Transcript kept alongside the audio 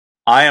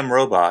I am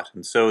Robot,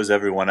 and so is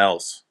everyone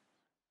else.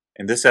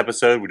 In this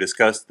episode, we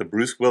discuss the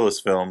Bruce Willis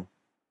film,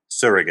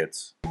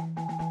 Surrogates.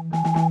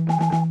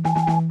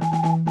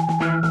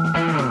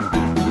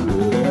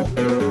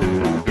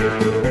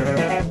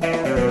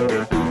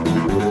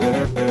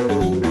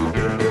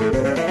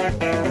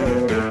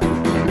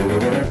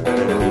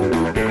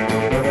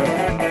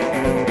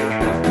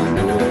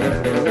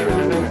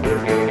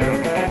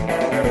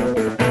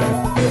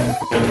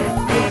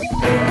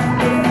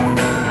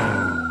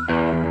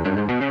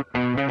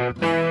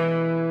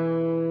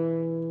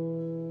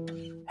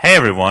 Hey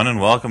everyone,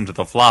 and welcome to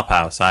the Flop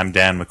House. I'm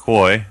Dan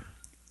McCoy.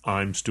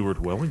 I'm Stuart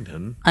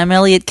Wellington. I'm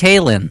Elliot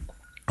Kalin.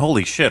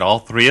 Holy shit, all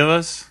three of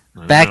us?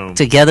 Back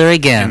together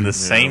again. In the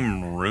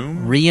same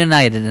room?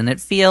 Reunited, and it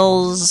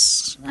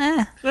feels...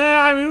 Yeah,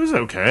 I mean, it was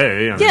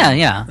okay.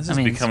 Yeah. This is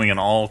becoming an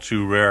all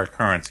too rare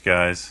occurrence,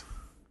 guys.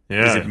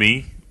 Yeah. Is it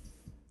me?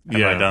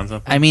 Have I done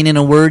something? I mean, in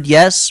a word,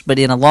 yes, but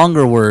in a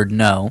longer word,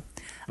 no.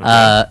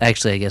 Okay.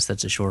 Actually, I guess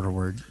that's a shorter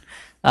word.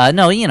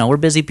 No, we're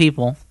busy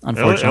people,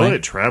 unfortunately.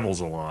 Elliot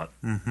travels a lot.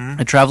 Mm-hmm.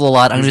 I travel a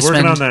lot. He's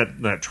working on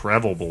that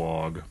travel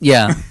blog.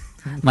 Yeah.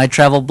 My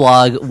travel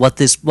blog, what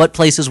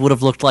places would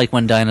have looked like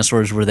when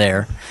dinosaurs were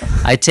there.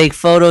 I take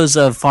photos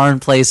of foreign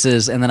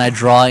places, and then I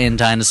draw in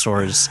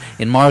dinosaurs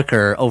in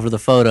marker over the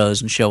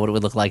photos and show what it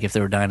would look like if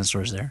there were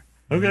dinosaurs there.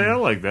 Okay, I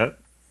like that.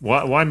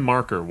 Why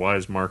marker? Why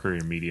is marker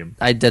your medium?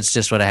 That's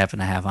just what I happen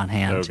to have on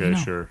hand. Okay,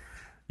 sure.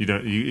 You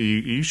don't.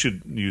 You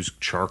should use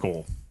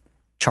charcoal.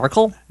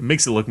 Charcoal? It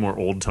makes it look more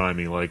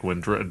old-timey, like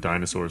when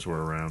dinosaurs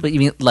were around. But you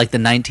mean like the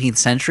 19th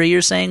century,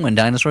 you're saying, when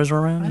dinosaurs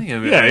were around? I think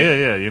it'd be, Yeah,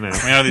 I mean,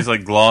 are these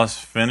like gloss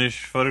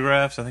finish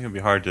photographs? I think it'd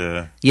be hard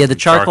to... Yeah, the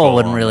charcoal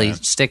wouldn't really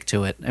that. stick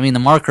to it. I mean, the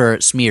marker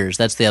smears.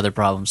 That's the other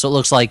problem. So it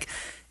looks like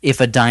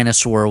if a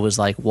dinosaur was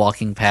like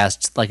walking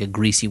past like a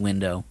greasy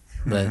window.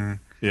 But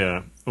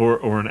Yeah,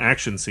 or an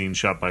action scene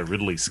shot by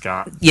Ridley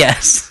Scott.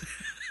 yes.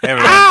 Hey,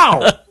 everyone.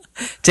 Ow!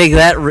 Take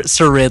that,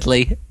 Sir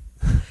Ridley,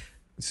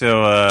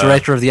 So,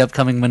 director of the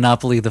upcoming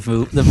Monopoly, the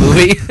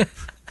movie.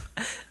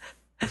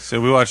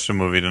 so we watched a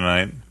movie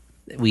tonight.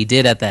 We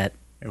did at that.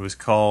 It was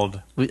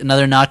called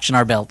Another notch in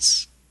our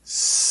belts.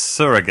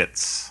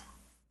 Surrogates.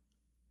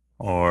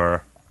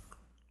 Or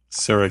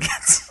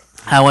Surrogates.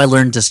 How I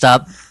learned to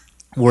stop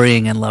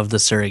worrying and love the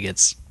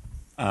surrogates.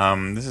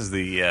 This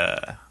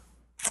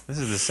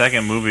is the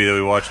second movie that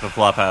we watched at the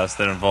Flop House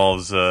that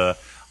involves a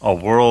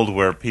world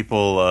where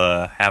people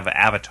have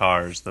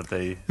avatars that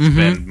they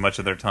spend much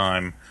of their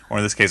time, or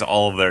in this case,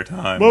 all of their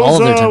time.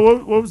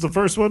 What was the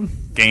first one?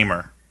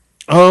 Gamer.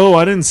 Oh,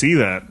 I didn't see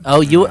that.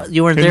 Oh, you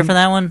weren't there for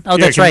that one? Oh,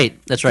 yeah, that's right.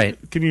 That's right.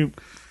 Can you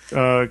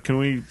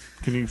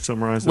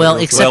summarize that? Well,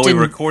 real quick? except we in-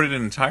 recorded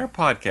an entire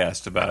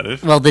podcast about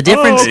it. Well, the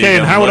difference... Oh, okay,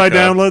 and how would I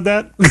download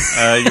that?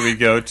 You would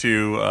go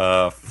to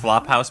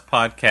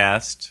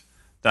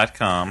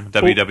flophousepodcast.com,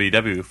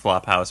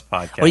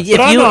 www.flophousepodcast. Well, But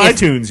I'm an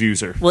iTunes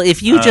user. Well,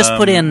 if you just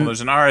put in...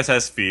 there's an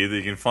RSS feed that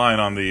you can find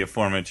on the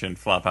aforementioned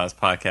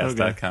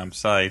flophousepodcast.com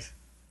site.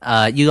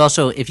 You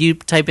also, if you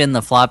type in the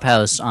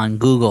Flophouse on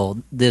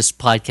Google, this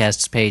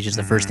podcast's page is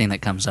the first thing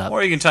that comes up.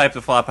 Or you can type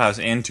the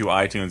Flophouse into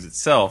iTunes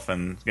itself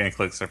and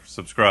click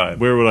subscribe.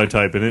 Where would I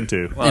type it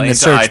into? In the into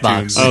search iTunes.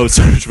 box. Oh,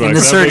 search box. In the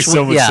That search- makes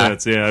so much yeah.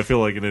 sense. Yeah, I feel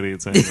like an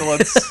idiot saying So that.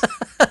 let's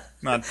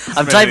not I'm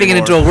spend typing any it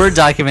into more- a Word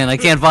document. I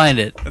can't find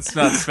it. Let's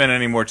not spend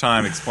any more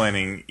time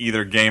explaining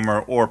either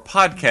gamer or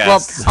podcast Well,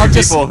 I'll to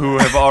just- people who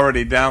have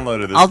already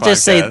downloaded this I'll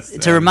just say,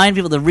 podcast. to remind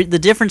people, the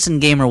difference in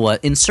Gamer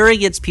what? In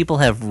Surrogates, people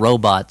have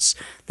robots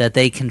that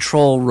they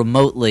control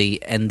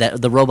remotely, and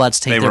that the robots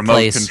take they their remote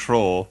place.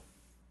 control.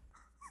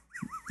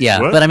 Yeah,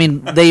 What? but I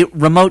mean,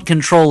 remote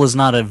control is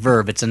not a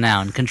verb; it's a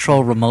noun.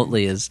 Control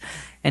remotely is.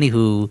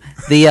 Anywho,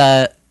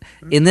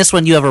 in this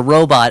one you have a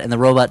robot, and the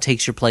robot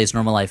takes your place.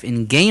 Normal life.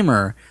 In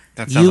Gamer,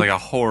 That sounds like a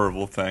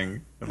horrible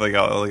thing. If like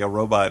a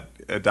robot,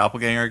 a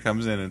doppelganger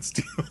comes in and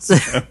steals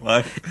my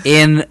life.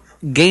 in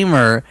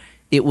Gamer,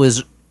 it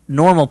was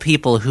normal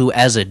people who,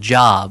 as a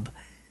job,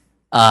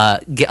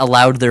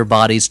 allowed their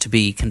bodies to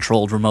be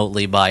controlled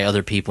remotely by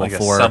other people Like a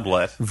for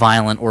sublet.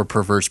 violent or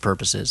perverse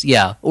purposes.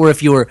 Yeah, or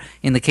if you were,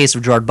 in the case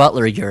of Gerard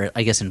Butler, you're,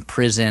 I guess, in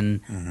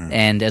prison,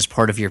 and as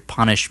part of your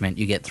punishment,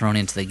 you get thrown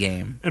into the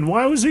game. And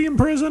why was he in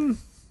prison?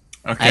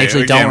 Okay, I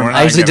actually again, don't- we're I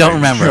not actually giving don't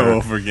remember. Show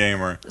over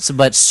gamer. So,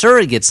 but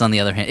Surrogates, on the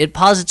other hand, it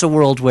posits a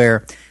world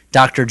where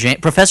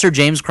Professor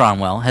James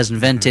Cromwell has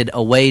invented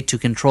a way to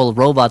control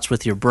robots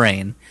with your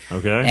brain,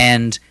 Okay.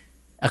 and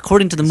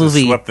according to the This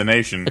movie, swept the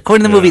nation.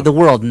 according to the movie Yeah. The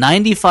World,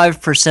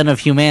 95% of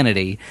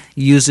humanity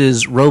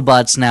uses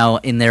robots now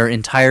in their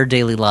entire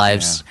daily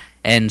lives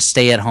and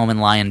stay at home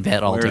and lie in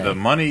bed all Where day. the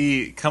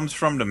money comes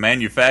from to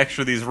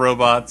manufacture these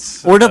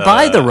robots, Or to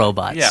buy the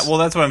robots. Yeah, well,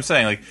 that's what I'm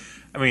saying. Like,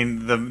 I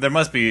mean, there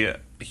must be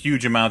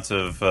huge amounts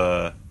of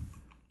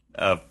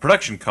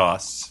production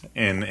costs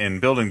in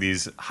building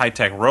these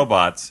high-tech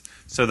robots.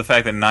 So the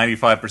fact that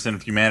 95%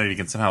 of humanity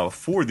can somehow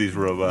afford these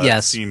robots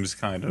Yes. seems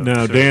kind of...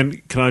 Now, absurd.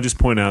 Dan, can I just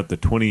point out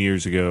that 20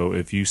 years ago,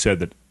 if you said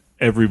that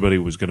everybody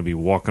was going to be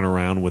walking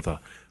around with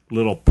a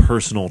little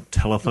personal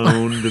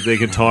telephone that they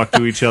could talk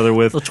to each other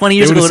with. Well, 20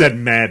 years they ago, would have said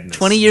madness.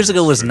 20 years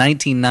ago was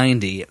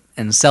 1990,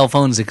 and cell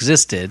phones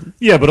existed,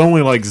 Yeah, but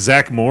only like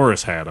Zach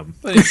Morris had them.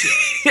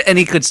 and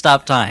he could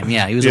stop time.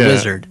 Yeah, he was a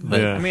wizard.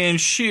 But yeah. I mean,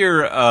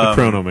 sheer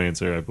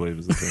Chronomancer, I believe,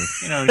 is the thing.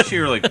 you know,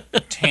 sheer like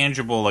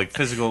tangible, like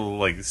physical,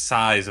 like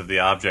size of the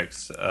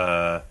objects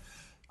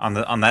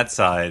on that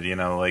side. You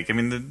know, like I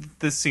mean,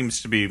 this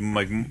seems to be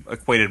like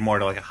equated more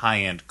to like a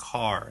high-end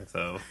car,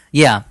 though.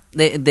 yeah,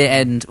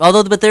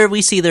 but there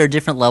we see there are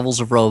different levels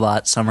of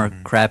robots. Some are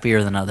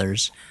crappier than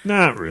others.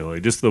 Not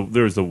really. Just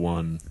there's the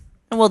one.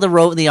 Well,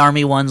 the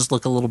army ones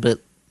look a little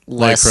bit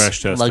less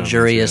crash test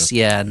luxurious. dummies,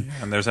 Yeah.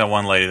 And there's that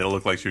one lady that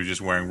looked like she was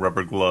just wearing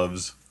rubber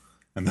gloves,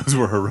 and those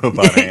were her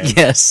robot hands.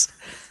 Yes.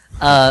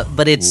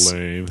 But it's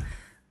Lame.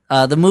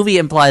 the movie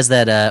implies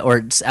that,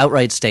 or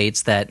outright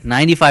states that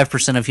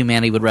 95% of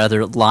humanity would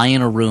rather lie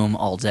in a room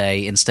all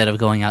day instead of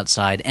going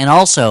outside, and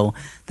also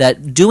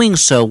that doing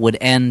so would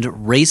end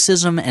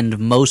racism and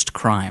most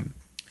crime.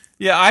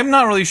 Yeah, I'm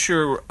not really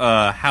sure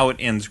how it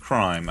ends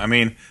crime. I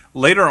mean,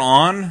 later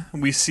on,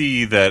 we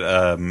see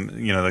that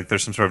you know, like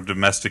there's some sort of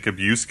domestic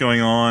abuse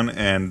going on,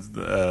 and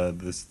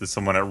this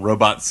someone at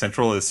Robot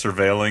Central is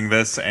surveilling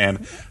this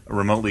and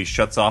remotely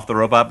shuts off the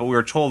robot. But we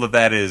were told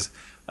that is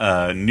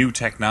new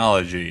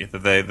technology that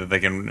they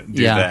can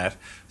do that.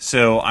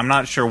 So I'm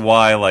not sure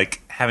why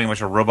like having a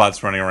bunch of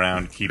robots running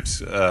around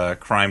keeps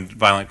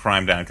violent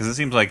crime down, because it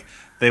seems like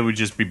they would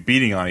just be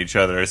beating on each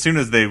other as soon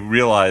as they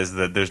realize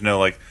that there's no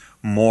like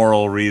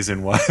moral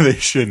reason why they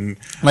shouldn't,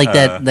 like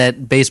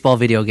that baseball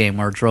video game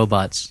where it's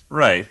robots,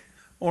 right?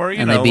 Or you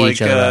and know, they beat like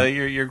each other up.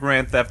 your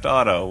Grand Theft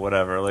Auto,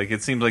 whatever. Like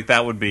it seems like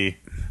that would be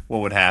what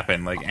would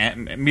happen. Like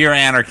mere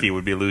anarchy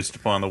would be loosed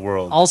upon the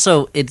world.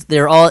 Also,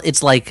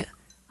 it's like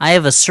I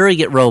have a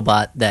surrogate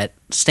robot that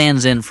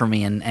stands in for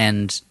me,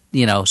 and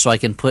you know, so I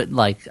can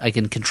I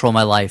can control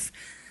my life,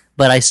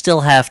 but I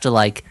still have to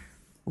like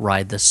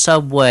ride the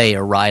subway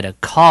or ride a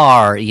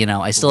car. You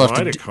know, I still have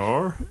to ride a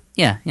car.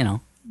 Yeah, you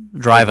know.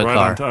 Drive a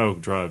car.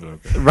 Drive.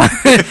 Okay.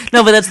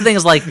 No, but that's the thing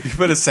is like You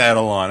put a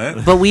saddle on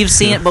it. But we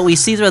see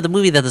throughout the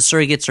movie that the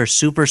surrogates are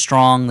super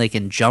strong. They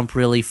can jump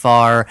really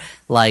far.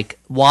 Like,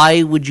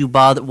 why would you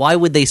bother? Why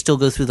would they still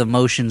go through the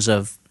motions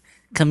of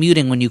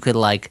commuting when you could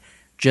like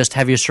just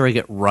have your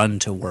surrogate run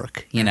to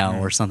work, you know,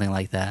 or something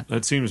like that?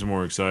 That seems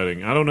more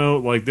exciting. I don't know.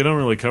 Like they don't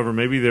really cover.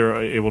 Maybe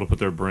they're able to put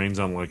their brains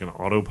on like an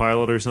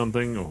autopilot or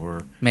something,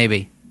 or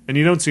Maybe. And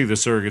you don't see the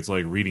surrogates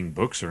like reading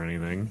books or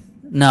anything.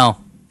 No,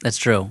 that's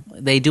true.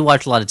 They do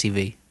watch a lot of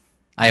TV.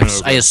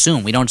 I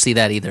assume we don't see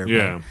that either.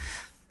 Yeah.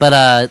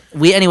 But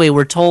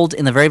we're told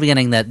in the very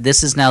beginning that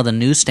this is now the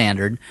new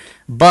standard,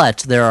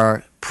 but there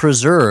are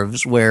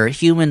preserves where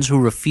humans who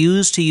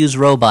refuse to use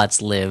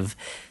robots live,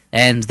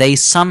 and they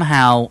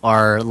somehow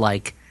are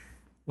like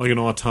an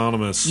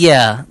autonomous.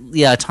 Yeah,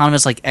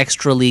 autonomous, like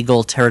extra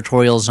legal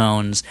territorial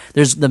zones.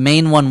 There's the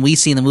main one we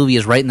see in the movie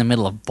is right in the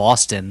middle of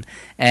Boston,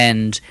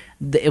 and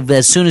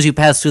as soon as you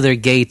pass through their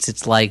gates,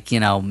 it's like, you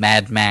know,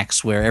 Mad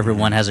Max, where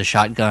everyone has a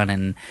shotgun,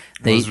 and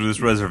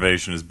This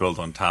reservation is built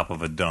on top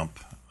of a dump.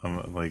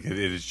 Like it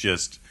is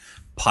just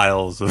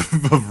piles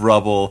of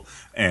rubble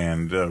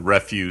and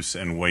refuse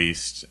and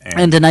waste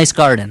and a nice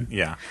garden.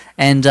 Yeah,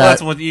 and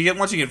that's what you get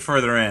once you get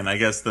further in. I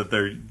guess that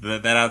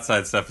that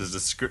outside stuff is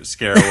to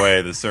scare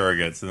away the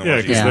surrogates. And then Yeah,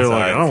 because they're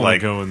like, I don't want to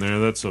go in there.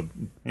 That's a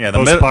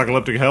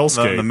post-apocalyptic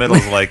hellscape. The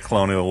middle's like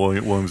Colonial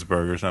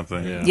Williamsburg or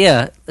something.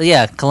 Yeah.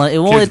 Kids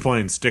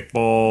playing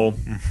stickball.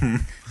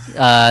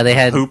 They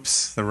had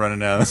hoops. They're running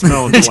down,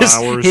 smelling just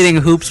flowers, hitting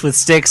hoops with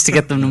sticks to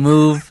get them to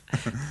move.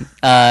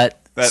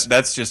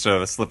 That's just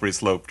a slippery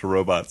slope to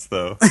robots,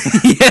 though.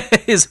 Yeah,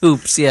 his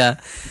hoops.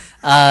 Yeah,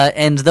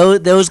 and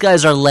those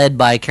guys are led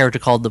by a character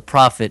called the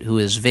Prophet, who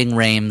is Ving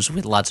Rhames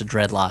with lots of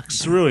dreadlocks.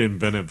 It's a really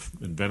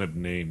inventive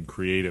name,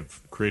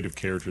 creative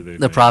character.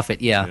 The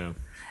Prophet, yeah.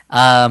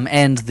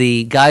 And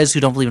the guys who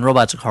don't believe in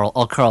robots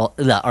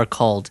are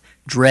called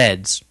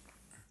Dreads,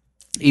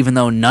 even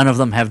though none of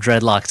them have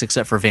dreadlocks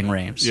except for Ving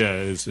Rhames.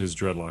 Yeah, his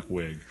dreadlock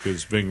wig.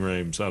 Because Ving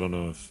Rhames, I don't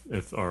know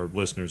if our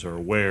listeners are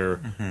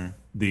aware,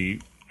 the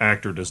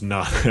actor does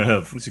not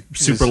have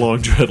super long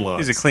dreadlocks.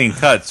 He's a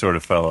clean-cut sort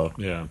of fellow.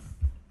 Yeah.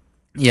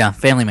 Yeah,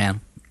 family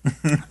man.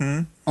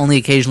 Only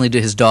occasionally do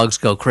his dogs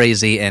go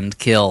crazy and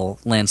kill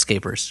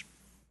landscapers.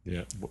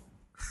 Yeah.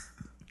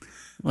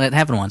 Well, it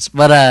happened once.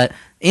 But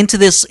into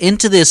this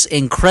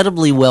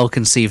incredibly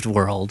well-conceived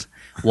world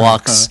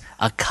walks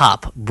a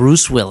cop,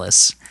 Bruce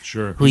Willis.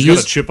 Sure. He's got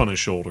a chip on his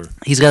shoulder.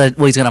 He's got a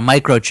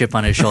microchip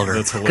on his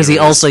shoulder because he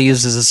also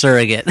uses a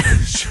surrogate.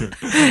 Sure.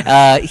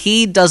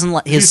 He doesn't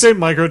like his. Did you say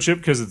microchip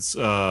because it's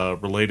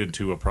related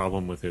to a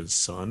problem with his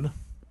son?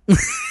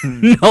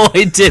 No,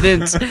 I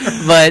didn't.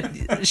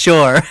 But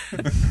sure.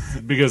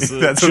 Because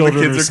that's children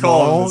what the kids are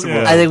small.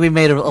 Yeah. I think we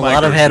made a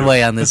lot of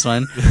headway on this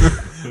one.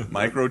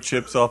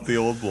 Microchips off the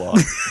old block.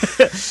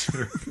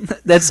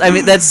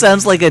 That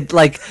sounds like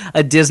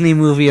a Disney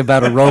movie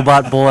about a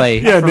robot boy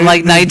from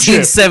like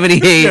 1978.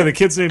 Chip. Yeah, the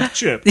kid's named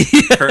Chip.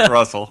 Kurt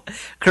Russell.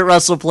 Kurt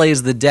Russell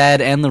plays the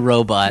dad and the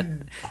robot.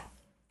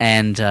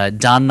 And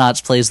Don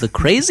Knotts plays the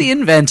crazy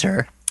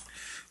inventor.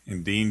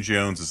 And Dean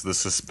Jones is the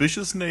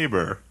suspicious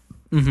neighbor.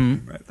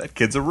 Mm-hmm. Right, that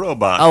kid's a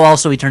robot. Oh,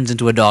 also he turns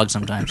into a dog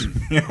sometimes.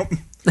 Yep.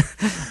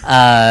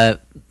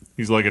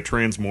 He's like a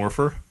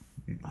transmorpher.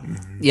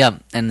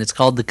 Yep, and it's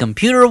called The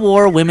Computer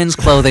Wore Women's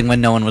Clothing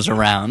When No One Was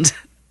Around.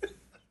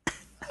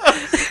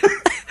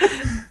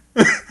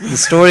 The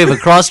story of a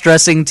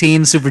cross-dressing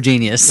teen super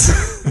genius.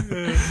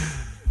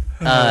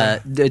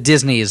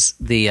 Disney's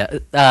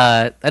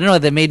I don't know.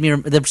 They made me.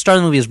 The star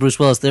of the movie is Bruce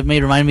Willis. That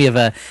remind me of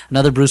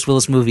another Bruce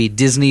Willis movie,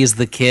 Disney's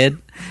The Kid,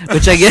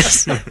 which I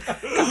guess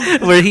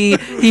where he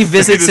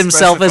visits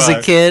himself as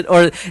a kid,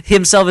 or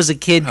himself as a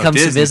kid comes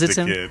to Disney's visit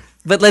the him. kid.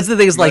 But that's the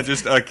thing is Not like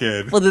just a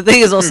kid. Well, the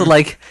thing is also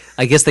like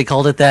I guess they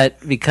called it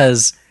that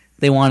because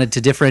they wanted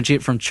to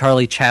differentiate from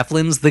Charlie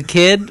Chaplin's The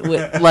Kid.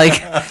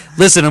 Like,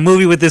 listen, a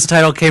movie with this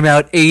title came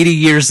out 80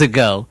 years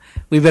ago.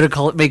 We better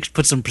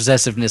put some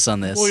possessiveness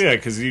on this. Well, yeah,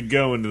 because you'd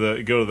go to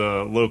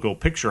the local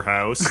picture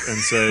house and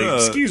say,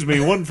 "Excuse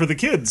me, one for the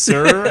kids,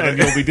 sir," and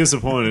you'll be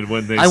disappointed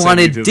when they. I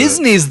wanted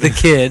Disney's The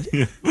Kid.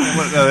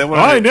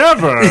 I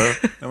never.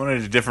 I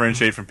wanted to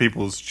differentiate from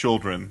people's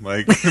children,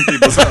 like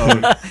people's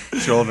own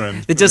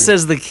children. It just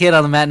says The Kid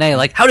on the matinee.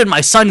 Like, how did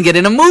my son get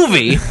in a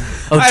movie?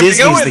 Oh,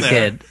 Disney's The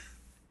Kid.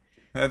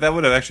 That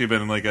would have actually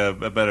been like a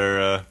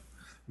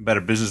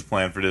better business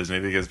plan for Disney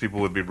because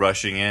people would be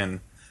rushing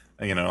in.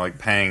 Like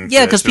paying to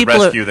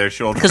rescue their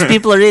children. Because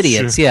people are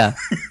idiots, Sure. yeah.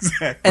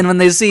 Exactly. And when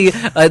they see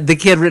The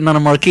Kid written on a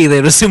marquee,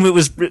 they'd assume it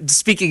was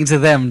speaking to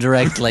them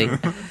directly.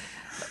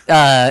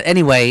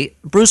 Anyway,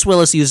 Bruce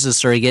Willis uses a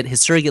surrogate. His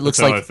surrogate looks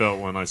That's like... how I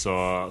felt when I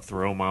saw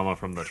Throw Mama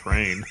from the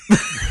Train.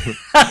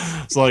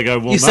 It's like, I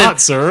will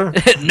not, sir.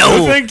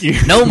 No, thank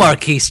you. No,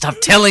 Marquis, stop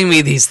telling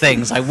me these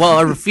things.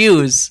 I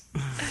refuse.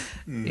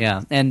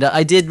 Yeah, and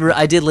I did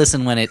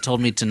listen when it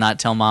told me to not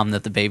tell Mom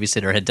that the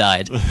babysitter had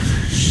died.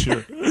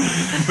 Sure.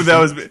 But that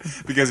was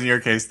because in your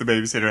case, the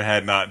babysitter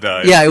had not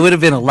died. Yeah, it would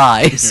have been a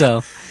lie,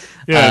 so...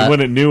 Yeah, and when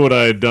it knew what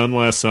I had done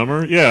last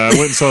summer, yeah, I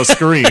went and saw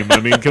Scream. I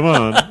mean, come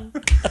on.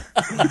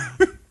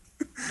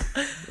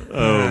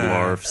 Oh,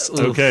 larfs.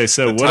 Okay,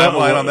 so the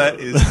timeline on that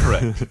is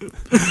correct.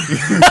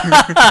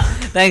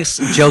 Thanks,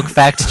 joke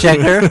fact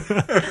checker.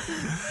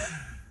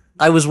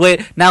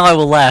 Now I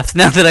will laugh.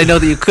 Now that I know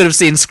that you could have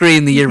seen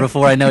Scream the year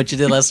before, I know what you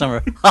did last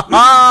summer. Ha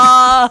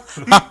ha!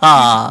 Ha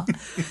ha!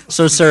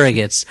 So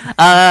surrogates.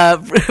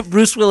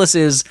 Bruce Willis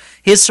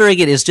his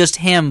surrogate is just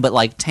him, but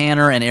like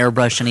tanner and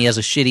airbrush, and he has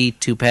a shitty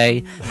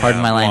toupee.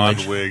 Pardon my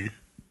language. Blonde wig.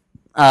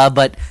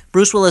 But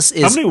Bruce Willis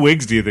is... How many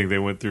wigs do you think they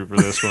went through for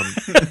this one?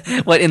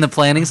 What, in the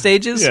planning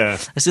stages? Yeah.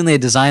 I assume they had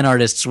design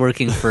artists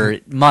working for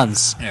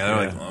months. Yeah,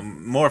 they're like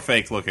more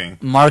fake looking.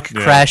 Mark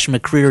Crash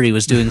McCreary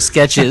was doing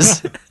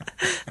sketches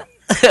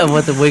of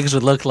what the wigs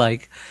would look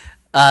like.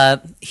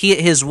 He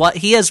has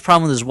a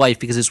problem with his wife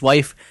because his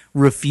wife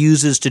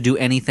refuses to do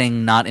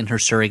anything not in her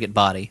surrogate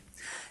body,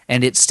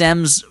 and it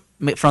stems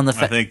from the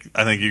fact.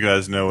 I think you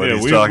guys know what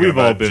he's talking we've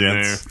about. all been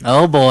gents. there.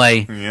 Oh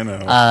boy!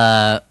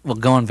 Well,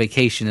 go on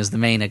vacation is the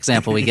main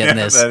example we get in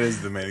this. That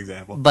is the main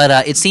example.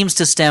 But it seems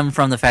to stem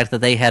from the fact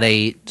that they had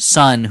a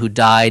son who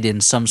died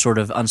in some sort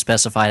of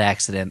unspecified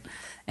accident,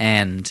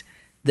 and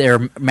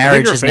their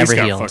marriage has never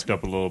healed. Fucked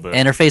up a little bit,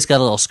 and her face got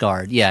a little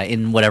scarred. Yeah,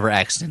 in whatever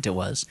accident it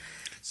was.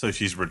 So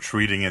she's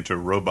retreating into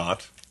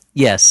robot.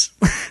 Yes.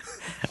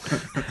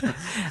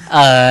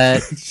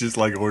 It's just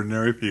like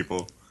ordinary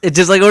people. It's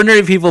just like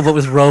ordinary people, but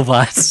with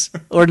robots.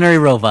 Ordinary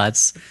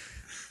robots.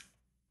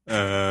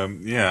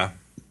 Yeah.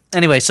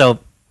 Anyway, so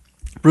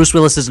Bruce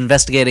Willis is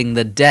investigating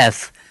the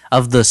death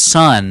of the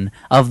son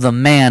of the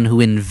man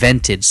who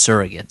invented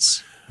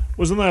surrogates.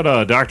 Wasn't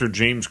that Dr.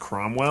 James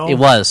Cromwell? It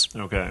was.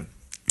 Okay.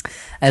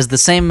 As the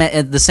same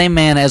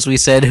man, as we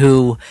said,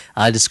 who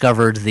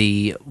discovered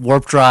the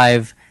warp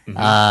drive,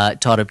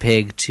 taught a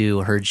pig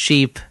to herd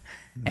sheep,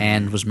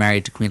 and was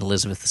married to Queen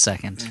Elizabeth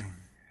II.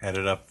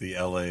 Headed up the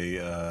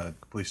L.A.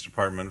 Police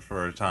Department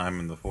for a time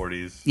in the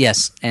 40s.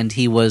 Yes, and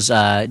he was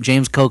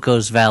James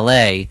Coco's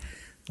valet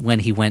when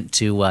he went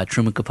to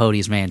Truman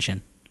Capote's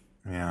mansion.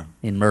 Yeah.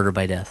 In Murder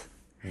by Death.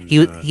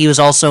 He was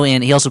also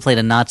in. He also played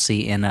a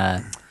Nazi in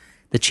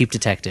The Cheap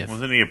Detective.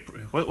 Wasn't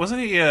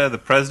he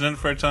the president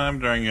for a time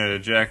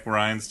during Jack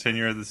Ryan's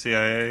tenure at the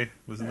CIA?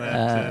 Wasn't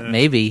that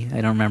maybe?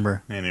 I don't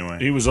remember. Anyway,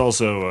 he was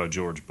also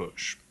George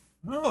Bush.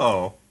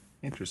 Oh,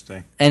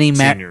 interesting. And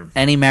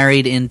he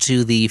married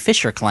into the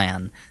Fisher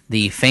clan,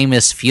 the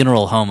famous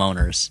funeral home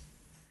owners.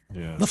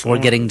 Yeah. Before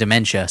getting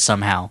dementia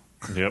somehow.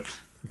 Yep.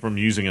 From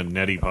using a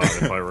neti pot,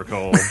 if I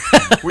recall.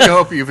 We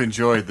hope you've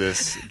enjoyed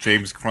this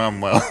James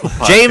Cromwell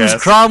podcast. James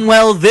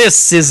Cromwell,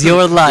 this is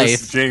your life.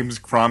 This James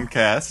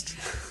Cromcast.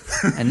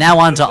 And now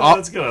on to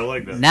that's good. I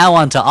like that. Now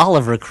on to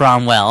Oliver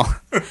Cromwell,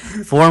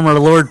 former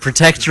Lord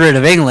Protectorate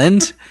of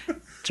England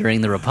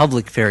during the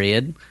Republic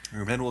period.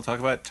 And then we'll talk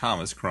about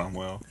Thomas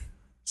Cromwell.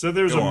 So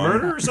there's a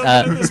murder or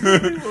something in this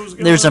movie? What was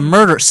going There's on? a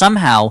murder.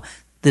 Somehow,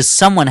 this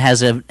someone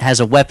has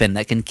a weapon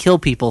that can kill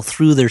people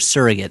through their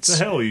surrogates.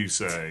 The hell you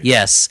say?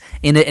 Yes,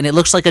 and it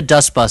looks like a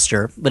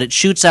dustbuster, but it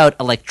shoots out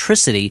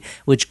electricity,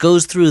 which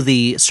goes through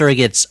the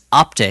surrogates'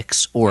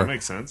 optics, or That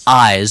makes sense.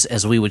 eyes,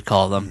 as we would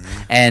call them,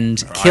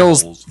 and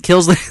eyeballs.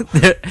 kills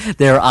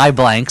their eye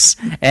blanks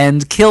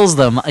and kills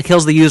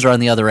the user on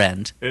the other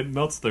end. It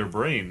melts their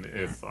brain,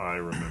 if I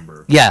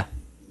remember. Yeah,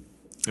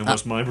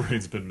 Unless my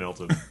brain's been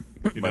melted.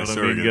 You know By what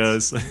I mean,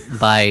 guys?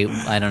 by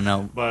I don't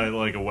know. By,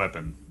 like, a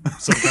weapon.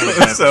 Some kind of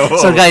weapon.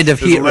 Some kind of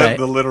heat, right?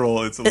 The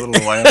literal, it's a little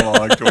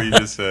analog to what you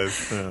just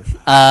said.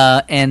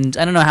 And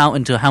I don't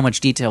know how much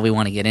detail we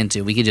want to get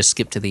into. We could just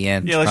skip to the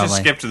end. Yeah, let's just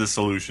probably. skip to the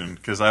solution,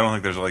 because I don't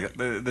think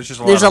there's just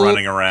a There's lot of a-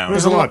 running around.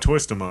 There's a lot of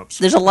twist-em-ups.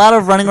 There's a lot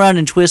of running around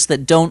and twists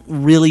that don't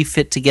really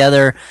fit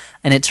together,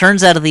 and it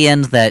turns out at the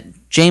end that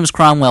James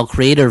Cromwell,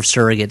 creator of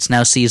Surrogates,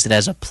 now sees it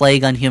as a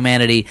plague on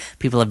humanity.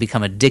 People have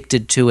become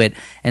addicted to it,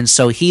 and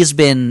so he's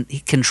been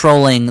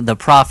controlling the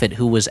prophet,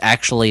 who was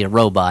actually a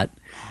robot.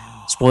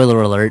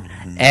 Spoiler alert.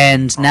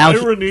 And now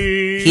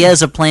Irony! he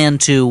has a plan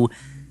to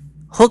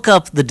hook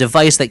up the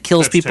device that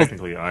kills That's people.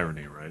 technically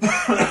irony, right?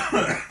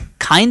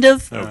 Kind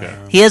of. Okay.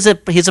 He has a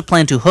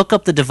plan to hook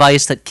up the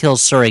device that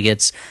kills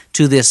surrogates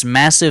to this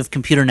massive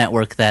computer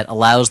network that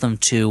allows them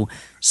to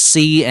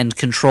see and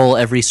control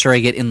every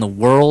surrogate in the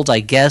world. I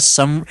guess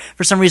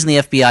for some reason the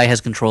FBI has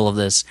control of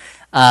this,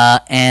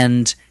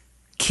 and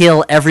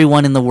kill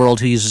everyone in the world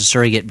who uses a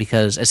surrogate,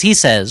 because, as he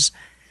says,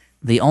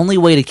 the only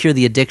way to cure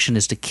the addiction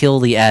is to kill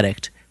the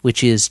addict,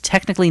 which is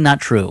technically not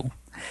true,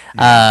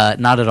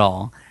 not at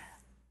all.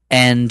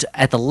 And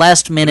at the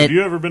last minute, Have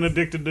you ever been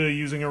addicted to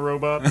using a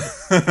robot?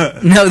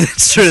 no,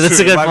 that's true. That's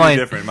a good It might point.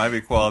 be different. It might be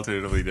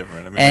qualitatively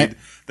different. I mean, And-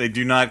 they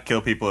do not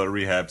kill people at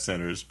rehab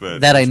centers, but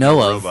That I there's know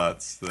no of.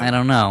 robots. I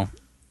don't know.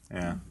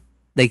 Yeah.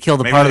 They kill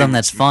the Maybe part of they- them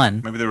that's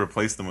fun. Maybe they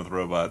replace them with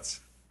robots.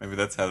 Maybe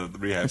that's how the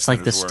rehab It's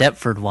like the centers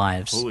work. Stepford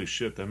Wives. Holy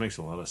shit, that makes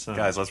a lot of sense.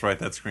 Guys, let's write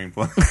that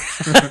screenplay.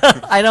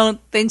 I don't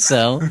think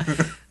so.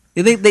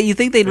 You think they'd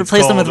It's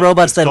replace them with called-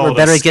 robots it's that were called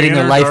better a at getting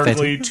their Scanner life back?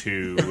 Darkly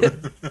 2.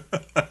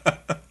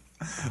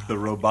 The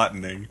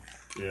robotning.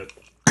 Yep.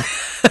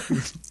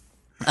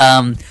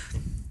 And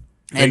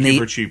Thank you the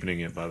for cheapening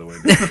it, by the way.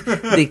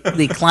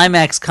 the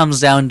climax comes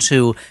down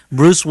to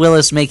Bruce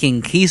Willis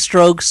making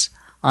keystrokes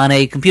on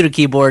a computer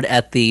keyboard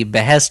at the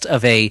behest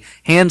of a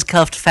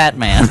handcuffed fat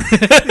man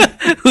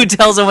who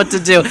tells him what to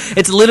do.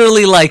 It's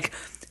literally like,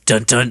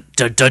 dun dun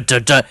dun dun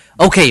dun dun.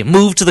 Okay,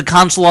 move to the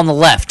console on the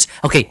left.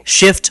 Okay,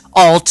 Shift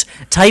Alt,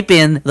 type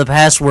in the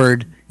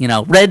password.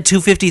 Red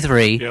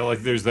 253. Yeah,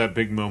 like there's that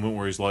big moment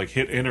where he's like,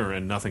 hit enter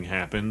and nothing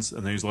happens.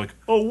 And then he's like,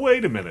 oh,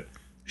 wait a minute.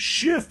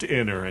 Shift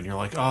enter. And you're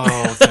like,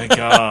 oh, thank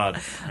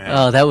God.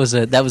 Oh, that was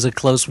a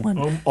close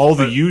one. All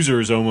the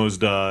users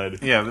almost died.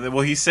 Yeah,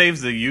 well, he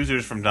saves the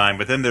users from dying,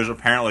 but then there's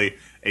apparently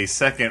a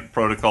second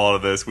protocol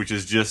of this, which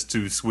is just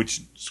to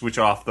switch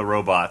off the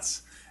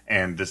robots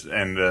and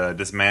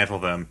dismantle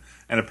them.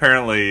 And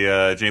apparently,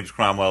 James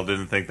Cromwell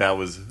didn't think that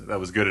was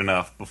good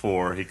enough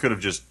before. He could have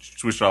just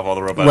switched off all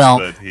the robots. Well,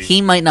 but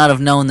he might not have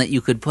known that you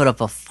could put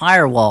up a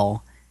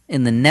firewall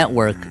in the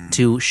network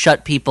to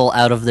shut people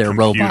out of their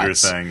computer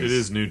robots. things. It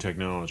is new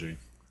technology.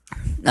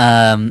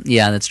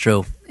 Yeah, that's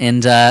true.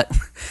 And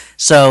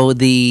so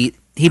he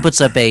puts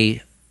up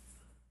a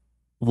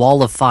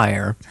wall of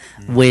fire,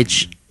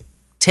 which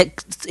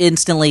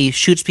instantly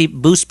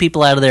boosts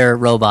people out of their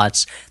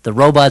robots. The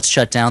robots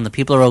shut down. The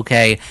people are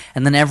okay,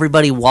 and then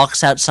everybody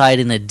walks outside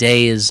in a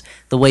daze,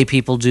 the way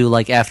people do,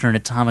 like after an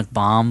atomic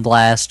bomb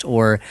blast,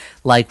 or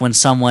like when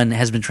someone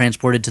has been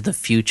transported to the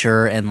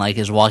future and like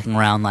is walking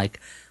around like,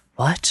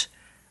 what?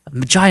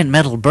 Giant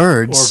metal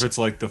birds. Or if it's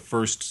like the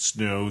first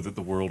snow that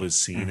the world has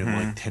seen in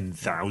like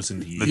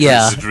 10,000 years.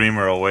 Yeah. The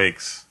dreamer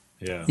awakes.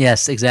 Yeah.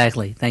 Yes,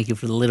 exactly. Thank you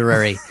for the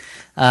literary.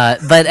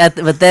 But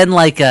then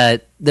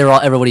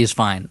everybody is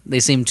fine. They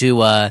seem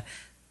to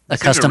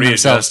accustom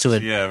themselves to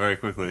it. Yeah, very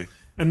quickly.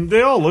 And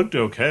they all looked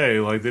okay.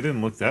 Like, they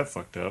didn't look that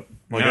fucked up.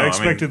 Like, No, I I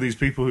expected mean- these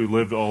people who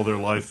lived all their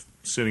life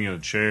sitting in a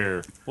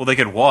chair. Well, they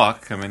could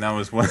walk. I mean, that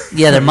was one.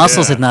 Yeah, their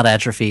muscles Yeah. had not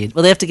atrophied.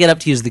 Well, they have to get up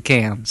to use the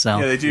can. So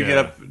Yeah, they do Yeah. get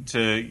up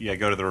to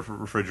go to the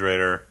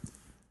refrigerator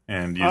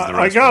and use the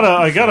I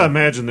restroom. gotta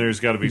imagine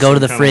there's got to be Go some to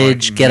the kinda,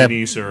 fridge, like, get a-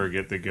 mini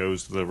surrogate that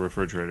goes to the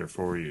refrigerator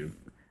for you.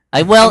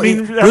 I mean,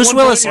 at Bruce one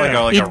Willis. point, yeah.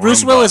 Like a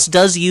Bruce Roomba. Willis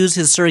does use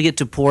his surrogate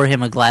to pour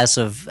him a glass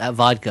of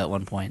vodka at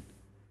one point,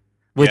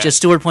 which, Yeah. as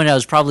Stuart pointed out,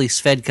 is probably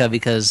Svedka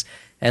because,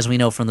 as we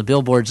know from the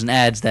billboards and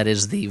ads, that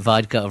is the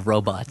vodka of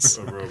robots.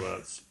 Of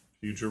robots.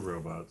 Future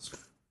robots.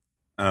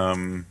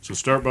 Um, So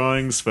start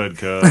buying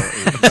Svedka,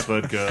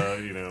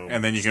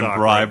 and then you can stock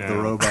bribe right the now.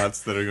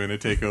 robots that are going to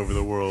take over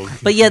the world.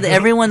 But yeah,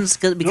 everyone's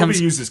Nobody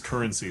becomes uses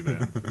currency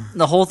then.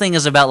 the whole thing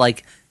is about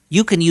like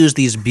you can use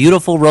these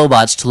beautiful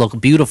robots to look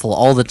beautiful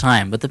all the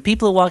time, but the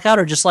people who walk out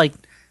are just like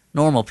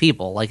normal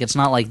people. Like it's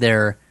not like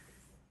they're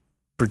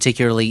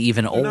particularly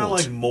even They're old. not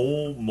like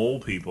mole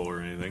people or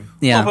anything.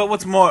 Yeah, Well, but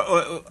what's more,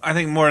 I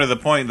think more to the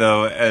point,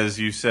 though, as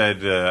you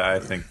said, I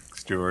think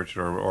Stuart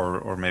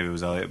or maybe it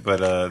was Elliot,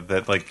 but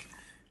that like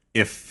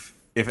if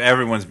if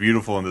everyone's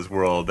beautiful in this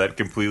world, that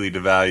completely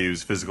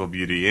devalues physical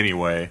beauty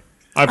anyway.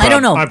 I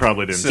don't know. I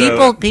probably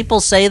didn't. People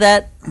say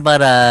that,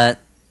 but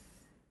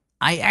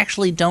I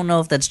actually don't know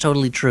if that's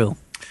totally true.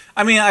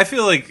 I mean, I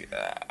feel like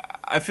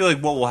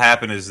what will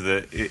happen is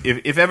that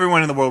if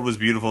everyone in the world was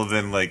beautiful,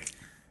 then like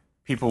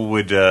people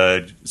would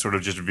sort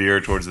of just veer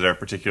towards their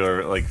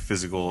particular like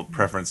physical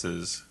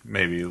preferences,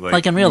 maybe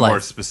like in real more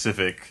life.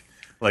 Specific,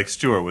 like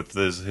Stuart with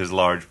his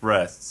large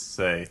breasts,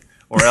 say,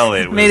 or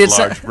Elliot with his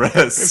large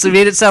breasts. So it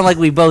made it sound like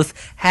we both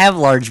have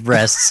large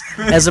breasts,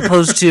 as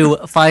opposed to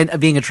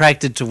being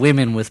attracted to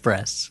women with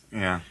breasts.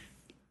 Yeah.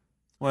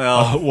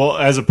 Well, well,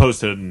 as opposed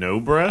to no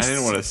breasts. I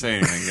didn't want to say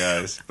anything,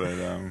 guys, but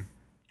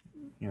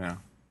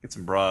get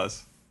some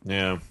bras.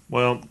 Yeah.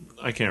 Well,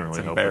 I can't really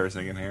It's help it.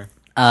 embarrassing in here.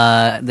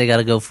 They got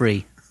to go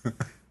free.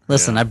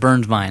 Listen, I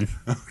burned mine.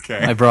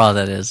 Okay. My bra,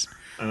 that is.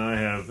 And I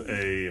have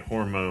a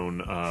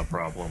hormone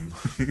problem.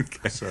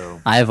 Okay.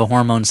 So I have a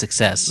hormone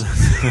success.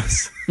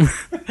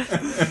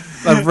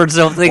 I've heard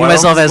so think of One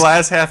myself of them's as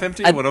glass half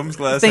empty. One of them's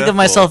glass think half of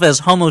myself full. as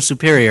Homo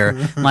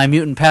superior. My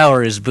mutant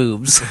power is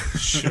boobs.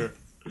 sure.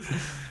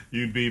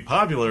 You'd be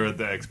popular at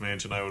the X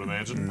Mansion, I would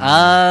imagine.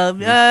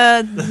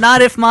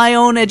 Not if my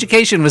own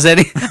education was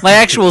any, my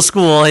actual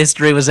school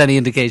history was any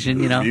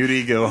indication. You know.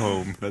 Beauty, go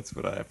home. That's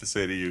what I have to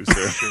say to you,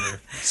 sir. Sure.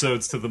 So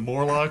it's to the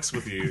Morlocks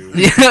with you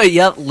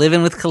Yep,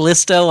 living with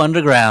Callisto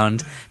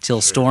underground till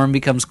Storm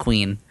becomes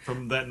queen.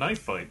 from that knife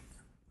fight.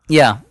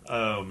 Yeah,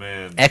 Oh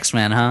man.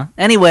 X-Men, huh?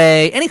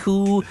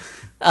 Anywho,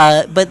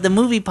 but the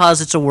movie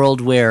posits a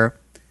world where,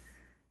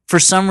 for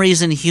some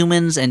reason,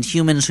 humans and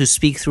humans who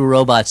speak through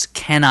robots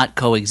cannot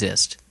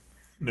coexist.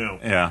 No.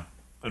 Yeah.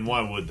 And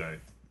why would they?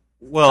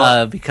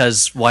 Well,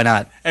 Because why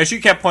not? as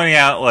you kept pointing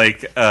out,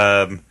 like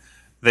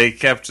they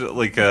kept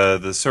like the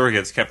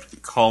surrogates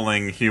kept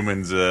calling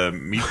humans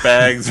meat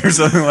bags or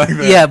something like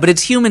that. Yeah, but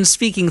it's humans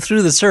speaking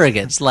through the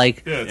surrogates.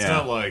 Like, Yeah, it's Yeah.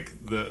 not like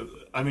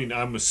I mean,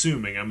 I'm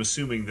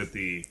assuming that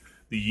the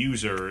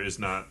user is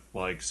not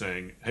like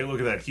saying, "Hey, look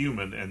at that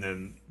human," and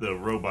then the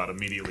robot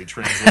immediately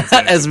translates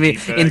that as to me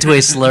meat bag. into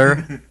a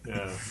slur.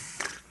 Yeah.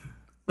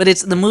 But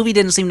the movie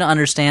didn't seem to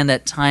understand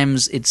at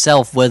times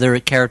itself whether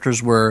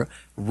characters were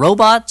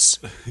robots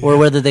or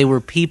whether they were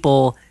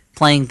people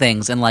playing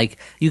things. And like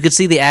you could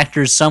see the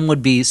actors, some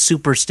would be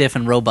super stiff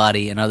and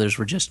robot-y, and others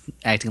were just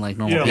acting like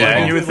normal Yeah, people.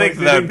 and you would think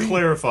they that didn't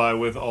clarify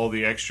with all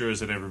the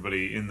extras and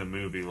everybody in the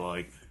movie,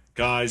 like,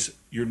 guys,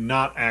 you're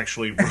not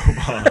actually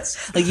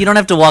robots. Like you don't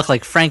have to walk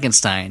like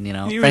Frankenstein, you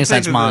know, You would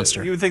Frankenstein's think that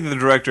monster. you would think that the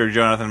director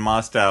Jonathan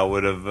Mostow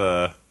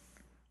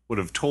would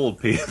have told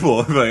people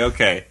like,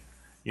 okay,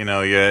 you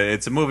know, yeah,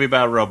 it's a movie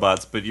about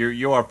robots, but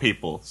you are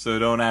people, so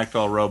don't act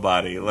all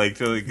robot-y. Like,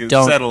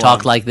 Don't settle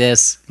talk on like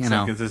this, you some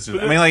know. consistency.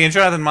 I mean, like, and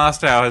Jonathan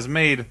Mostow has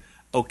made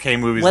okay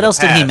movies. What in the else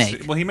did he past.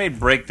 make? Well, he made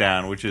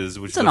Breakdown, which is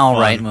It's a an all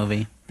fun right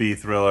movie. B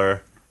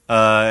thriller.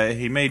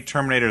 He made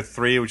Terminator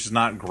 3, which is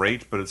not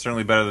great, but it's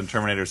certainly better than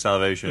Terminator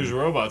Salvation. There's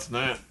robots in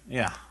that,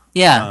 Yeah,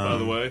 Yeah, by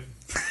the way.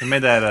 he made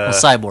that. well,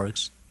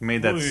 cyborgs. He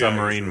made that Oh, yeah,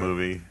 submarine sure.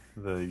 movie,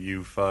 the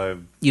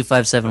U571,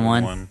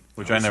 U571.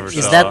 which I never saw.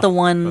 Is that the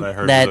one but I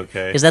heard that was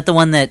okay. is that the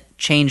one that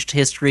changed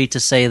history to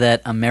say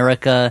that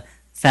America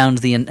found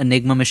the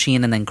Enigma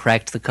machine and then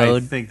cracked the I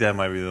code think that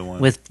might be the one.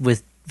 with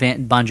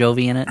Bon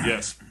Jovi in it?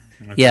 Yes.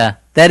 Yeah,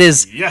 that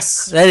is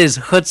Yes.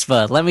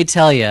 chutzpah. Let me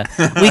tell you,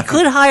 we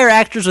could hire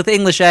actors with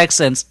English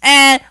accents.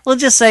 We'll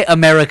just say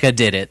America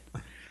did it.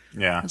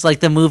 yeah, It's like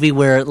the movie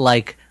where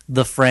like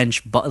the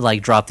French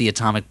dropped the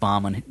atomic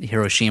bomb on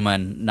Hiroshima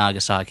and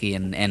Nagasaki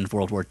and end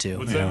World War II.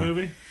 What's that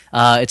movie?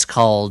 It's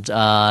called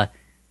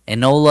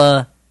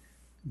Enola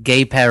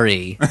Gay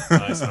Paris,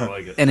 Nice, I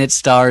like it. and it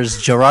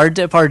stars Gerard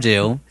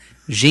Depardieu,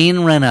 Jean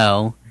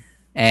Reno,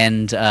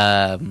 and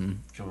Come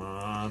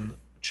on.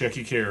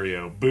 Checky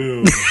Cario.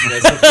 Boom.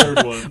 That's the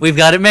third one. we've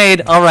got it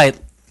made. All right,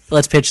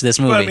 let's pitch this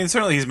movie. but I mean,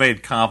 certainly he's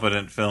made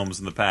competent films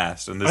in the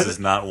past, and this is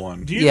not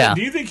one. Do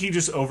you think he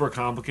just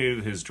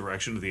overcomplicated his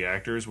direction to the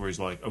actors, where he's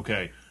like,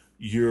 okay,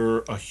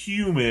 you're a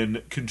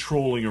human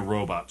controlling a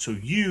robot, so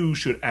you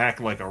should act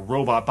like a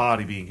robot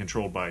body being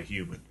controlled by a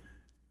human.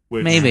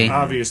 Which Maybe.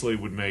 obviously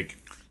would make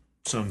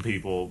some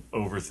people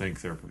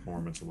overthink their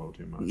performance a little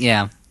too much.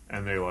 Yeah.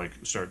 And they like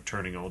start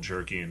turning all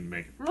jerky and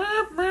make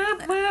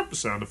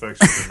sound effects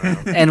with their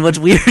mouth. And what's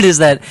weird is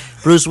that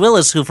Bruce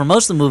Willis, who for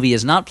most of the movie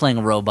is not playing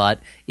a robot,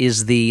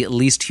 is the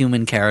least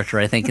human character,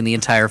 I think, in the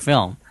entire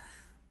film.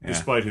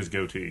 Despite his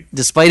goatee.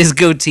 Despite his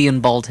goatee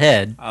and bald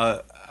head.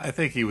 I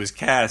think he was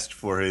cast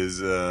for his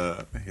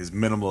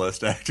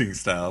minimalist acting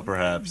style,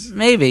 perhaps.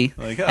 Maybe.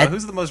 Like,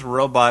 who's the most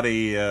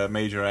robot-y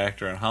major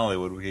actor in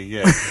Hollywood we could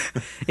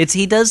get?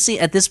 He does see,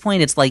 at this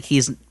point, it's like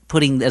he's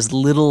putting as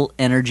little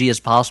energy as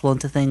possible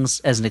into things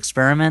as an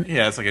experiment.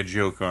 Yeah, it's like a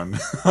joke on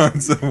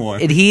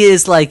someone. And he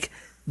is like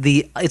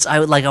I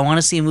want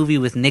to see a movie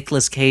with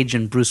Nicolas Cage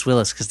and Bruce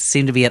Willis because they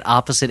seem to be at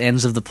opposite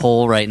ends of the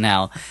pole right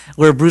now,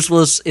 where Bruce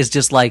Willis is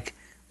just like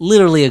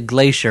literally a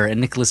glacier and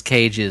Nicolas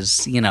Cage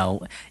is, you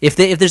know, if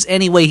there's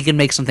any way he can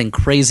make something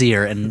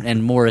crazier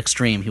and more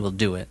extreme, he will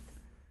do it.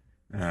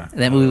 Yeah.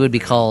 And that movie would be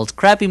called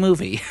Crappy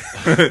Movie.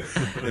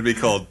 It'd be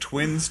called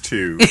Twins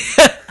 2.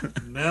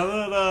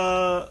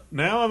 Now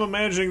I'm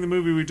imagining the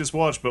movie we just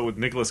watched, but with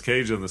Nicolas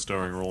Cage in the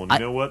starring role. And you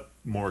know what?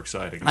 More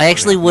exciting. I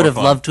actually would have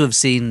fun. loved to have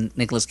seen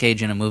Nicolas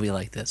Cage in a movie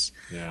like this.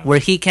 Yeah. Where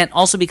he can,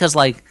 also because,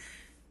 like,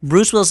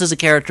 Bruce Willis is a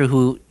character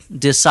who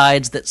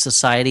decides that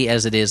society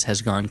as it is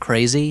has gone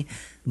crazy,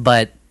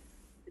 but,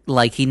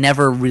 like, he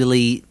never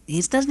really,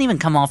 he doesn't even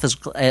come off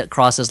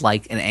across as,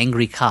 like, an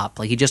angry cop.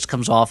 Like, he just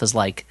comes off as,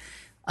 like,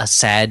 a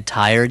sad,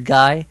 tired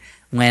guy.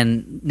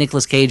 When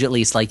Nicolas Cage, at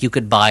least, like, you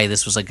could buy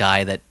this was a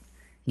guy that,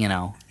 you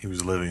know. He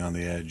was living on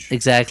the edge.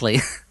 Exactly.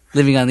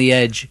 Living on the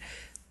edge.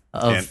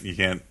 You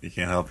can't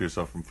help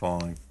yourself from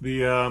falling.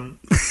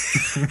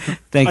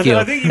 Thank you.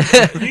 I think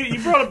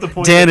you brought up the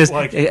point. Dan that, is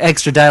like,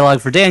 extra dialogue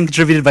for Dan,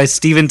 contributed by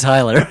Steven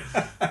Tyler.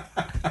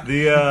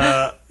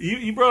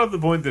 You brought up the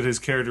point that his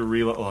character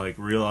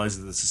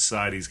realizes that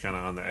society's kind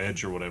of on the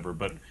edge or whatever,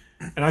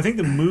 and I think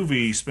the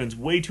movie spends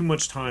way too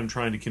much time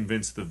trying to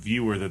convince the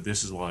viewer that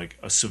this is like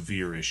a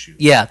severe issue.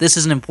 Yeah, this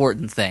is an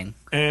important thing.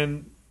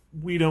 And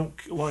we don't,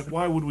 like,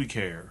 why would we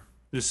care?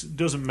 This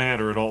doesn't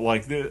matter at all.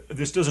 Like,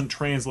 this doesn't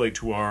translate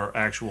to our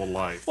actual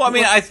life. Well, I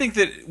mean, I think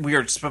that we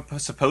are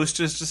supposed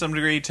to some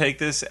degree, take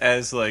this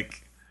as,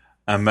 like,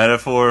 a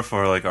metaphor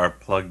for, like, our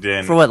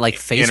plugged-in... For what, like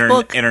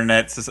Facebook?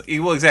 Internet.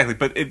 Well, exactly,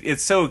 but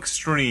it's so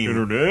extreme.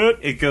 Internet?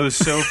 It goes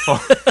so far.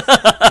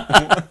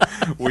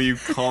 Were you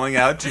calling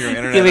out to your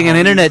internet Giving an homies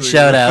internet with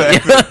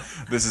shout-out. your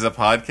this is a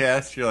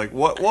podcast? You're like,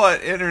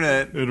 what?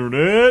 Internet?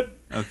 Internet?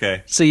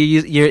 Okay. So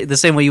you're the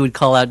same way you would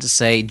call out to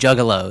say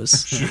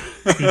juggalos.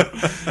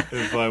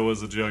 If I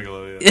was a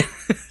juggalo, yeah.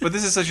 But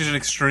this is such an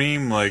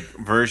extreme, like,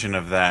 version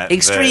of that.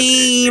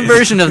 Extreme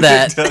version of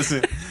that. It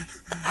doesn't...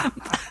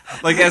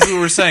 Like, as we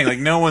were saying, like,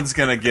 no one's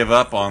going to give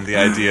up on the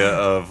idea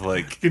of,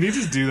 like... Can you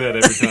just do that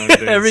every time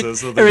Dan says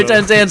something? Every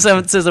time Dan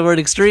says the word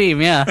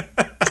extreme, yeah.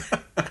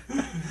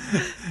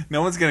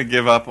 No one's going to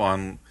give up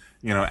on,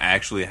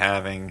 actually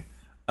having,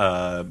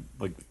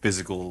 like,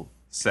 physical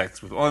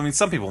sex with... Well, I mean,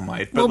 some people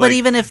might, but, but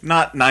even if...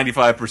 Not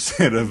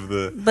 95% of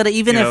the... But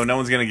even if... no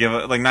one's going to give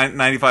up... Like,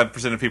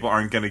 95% of people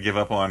aren't going to give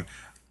up on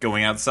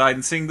going outside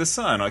and seeing the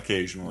sun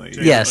occasionally.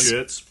 Yes.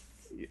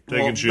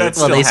 Taking shits.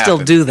 Well, they still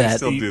do that. They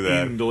still do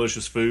that. Eating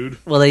delicious food.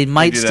 Well, they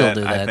might They still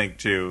do that. I think,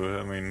 too.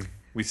 I mean,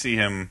 we see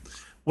him...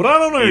 What I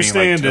don't eating,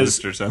 understand like, is,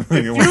 toast or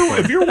something.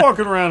 if you're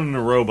walking around in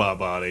a robot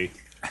body,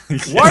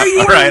 why are you?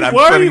 All right, I'm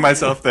why are putting you,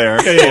 myself there.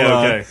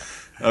 Okay.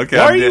 Okay.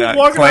 Why are you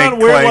walking around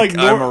wearing like?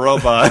 I'm a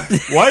robot.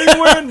 Why are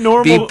you wearing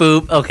normal? Beep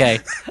boop. Okay.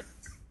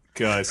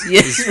 Guys,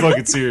 Yeah. this is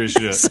fucking serious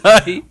shit.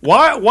 Sorry.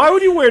 Why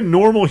would you wear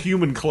normal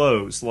human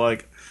clothes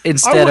like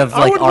Instead of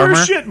I like would armor.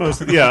 Wear shit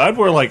most. Yeah, I'd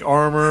wear like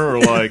armor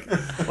or like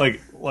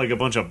a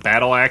bunch of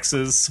battle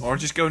axes Or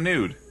just go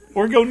nude.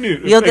 or go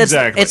nude. You know,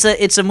 Exactly.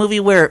 It's a movie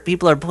where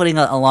people are putting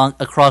along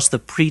across the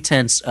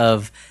pretense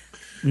of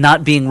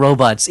not being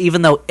robots,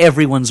 even though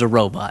everyone's a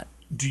robot.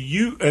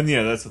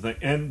 That's the thing.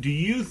 And do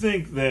you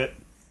think that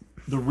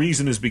the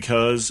reason is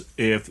because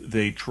if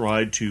they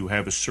tried to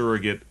have a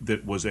surrogate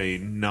that was a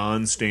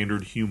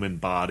non-standard human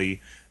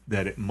body,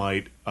 that it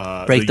might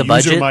Break the user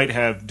budget? might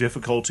have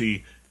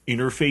difficulty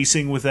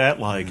interfacing with that?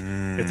 Like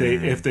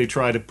if they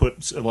try to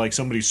put like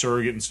somebody's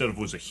surrogate instead of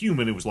was a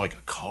human, it was like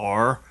a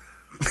car.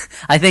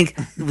 I think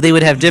they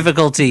would have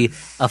difficulty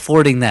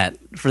affording that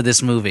for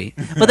this movie.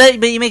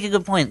 But you make a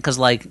good point, because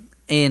like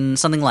in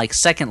something like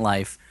Second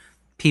Life,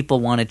 people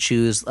want to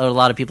choose, or a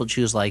lot of people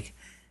choose like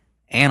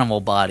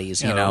animal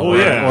bodies, Yeah, or well,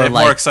 yeah. They have more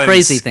like exciting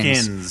crazy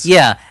skins. things.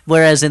 Yeah.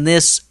 Whereas in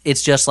this,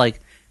 it's just like,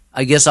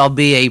 I guess I'll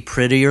be a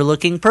prettier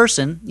looking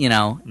person,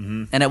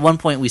 And at one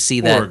point we see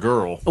that, Or a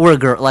girl. or a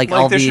girl, like Like,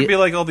 I'll there be. should be,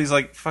 like, all these,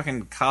 like,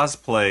 fucking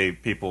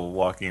cosplay people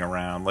walking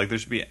around. Like, there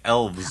should be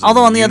elves.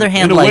 Although on the other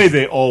hand, In a like way,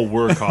 they all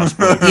were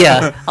cosplay.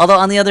 yeah. Although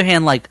on the other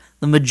hand, like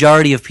the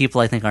majority of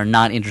people, I think, are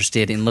not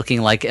interested in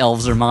looking like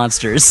elves or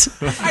monsters.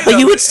 But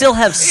you would still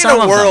have some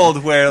in a of world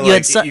them. where, You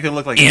had like, you can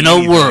look like in a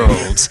anything.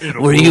 world In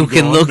a where you world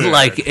can gone look bad.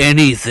 like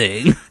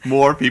anything.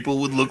 More people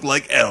would look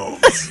like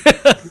elves.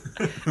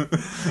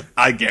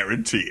 I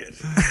guarantee it.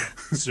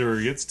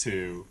 Surrogates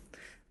too.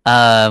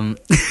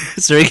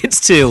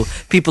 Surrogates 2,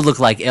 people look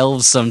like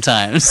elves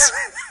sometimes.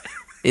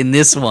 In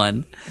this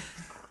one,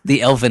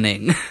 the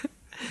elvening.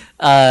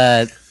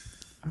 Well,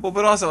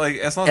 but also, like,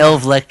 as long as,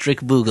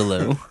 Elf-lectric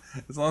boogaloo.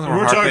 as, long as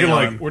We're harping talking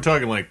on- we're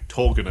talking like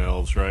Tolkien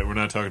elves, right? We're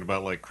not talking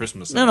about like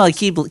Christmas. No, like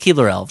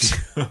Keebler elves.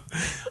 I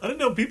didn't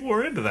know people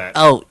were into that.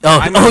 Oh,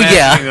 I'm oh imagining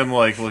yeah. them,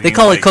 like, looking They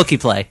call like it cookie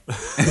play.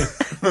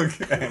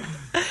 Okay.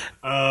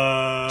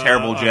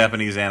 Terrible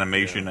Japanese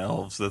animation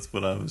elves. That's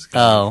what I was.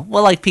 Oh,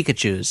 well, like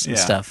Pikachus and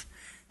Yeah. stuff.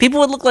 People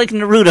would look like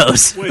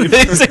Narutos, Wait,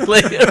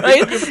 basically,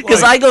 right?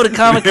 Because I go to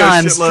Comic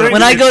Cons. shitload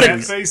When of I go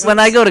cat faces.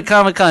 to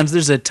Comic Cons,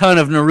 there's a ton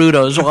of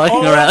Narutos walking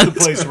all over around the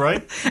place,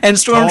 right? and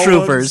Tall ones,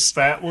 stormtroopers.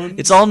 fat ones.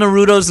 It's all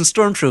Narutos and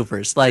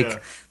stormtroopers. Like, Yeah.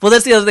 well,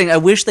 that's the other thing. I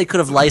wish they could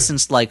have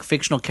licensed like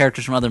fictional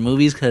characters from other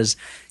movies. Because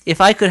if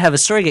I could have a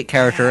surrogate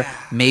character,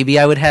 maybe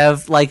I would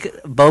have like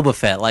Boba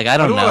Fett. Like, I I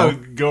don't don't know.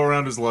 want to go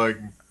around as like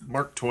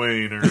Mark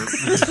Twain or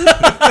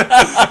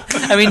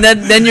I mean,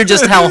 then you're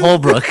just Hal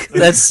Holbrook.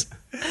 That's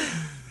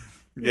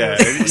Yeah,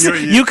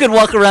 you could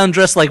walk around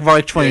dressed like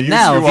Mark Twain you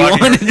now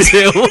if used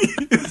you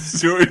wanted to.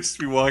 Stuart used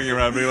to be walking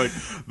around being like,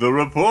 the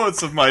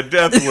reports of my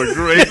death were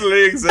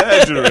greatly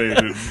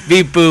exaggerated.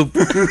 Beep boop.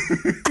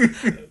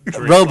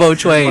 Robo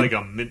Twain. like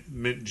a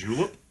mint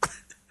julep.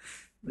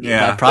 Yeah,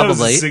 That was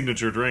Probably. his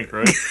signature drink,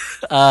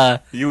 right?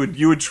 you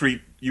would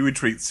treat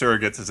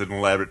surrogates as an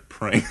elaborate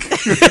prank.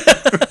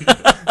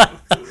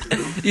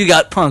 You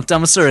got punked.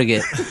 I'm a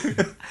surrogate.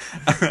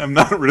 I'm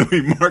not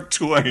really Mark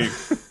Twain.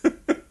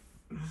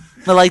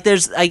 But like,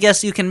 I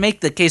guess you can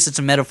make the case it's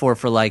a metaphor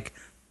for like,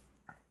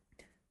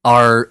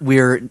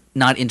 we're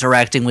not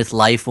interacting with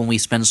life when we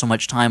spend so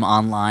much time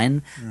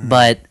online,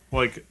 but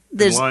Like in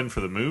There's- line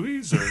for the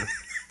movies, or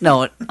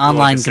no,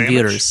 online sandwich?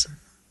 computers.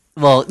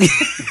 Well,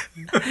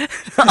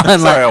 online.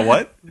 Sorry, a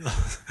what?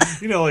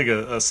 like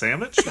a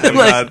sandwich. I'm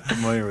Like- not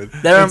familiar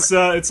with. There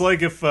are- It's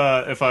like if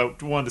I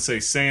wanted to say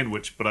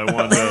sandwich, but I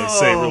wanted to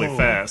say it really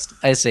fast.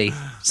 I see.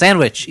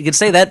 Sandwich. You can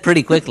say that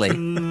pretty quickly.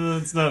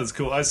 It's not as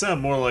cool. I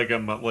sound more like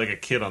I'm like a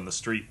kid on the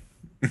street.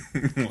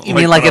 You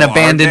mean like an from a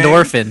abandoned hard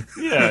orphan,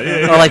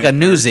 Yeah. or like a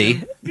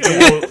newsie? Yeah,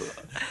 well,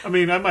 I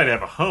mean, I might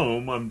have a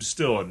home. I'm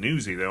still a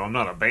newsie, though. I'm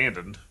not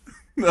abandoned.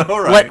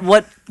 All right.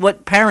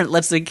 What parent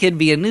lets their kid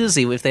be a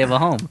newsie if they have a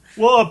home?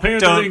 Well, a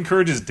parent Don't- that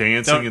encourages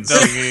dancing and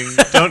don't-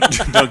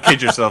 singing. Don't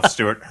kid yourself,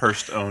 Stuart.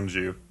 Hearst owns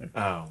you.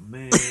 Oh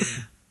man,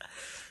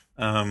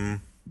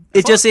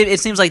 It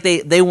seems like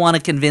they want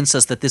to convince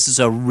us that this is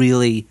a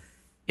really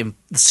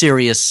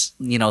serious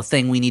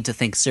thing we need to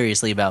think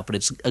seriously about, but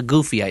it's a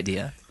goofy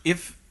idea.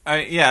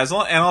 As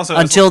long, and also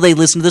Until they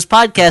listen to this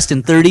podcast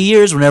in 30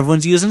 years when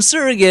everyone's using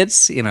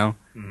surrogates,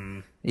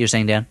 You're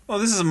saying, Dan? well,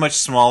 this is a much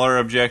smaller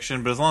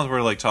objection, but as long as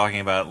we're like talking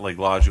about like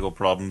logical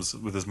problems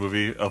with this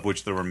movie, of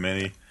which there were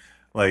many,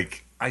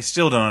 like I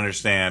still don't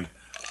understand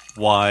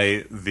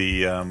why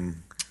the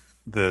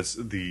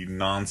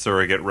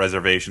non-surrogate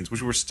reservations,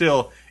 which were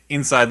still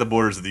inside the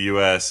borders of the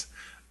U.S.,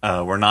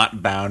 were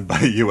not bound by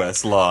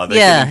U.S. law. They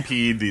could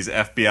impede these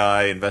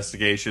FBI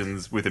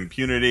investigations with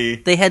impunity.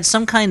 They had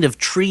some kind of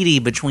treaty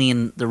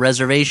between the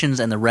reservations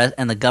and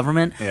the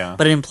government, Yeah.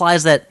 but it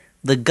implies that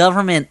the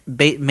government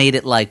made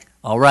it like,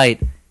 all right,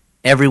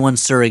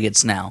 everyone's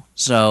surrogates now,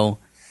 so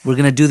we're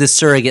going to do this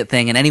surrogate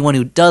thing, and anyone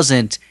who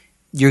doesn't,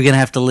 you're going to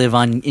have to live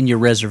in your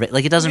reservation.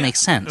 Like, it doesn't make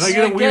sense. and I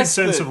get a I weird guess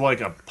sense that- of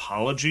like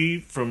apology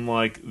from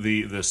like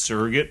the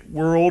surrogate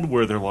world,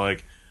 where they're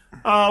like,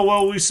 "Oh,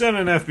 well, we sent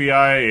an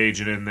FBI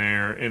agent in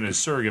there in his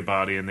surrogate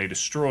body, and they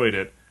destroyed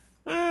it.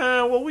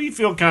 Well, we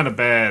feel kind of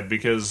bad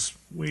because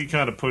we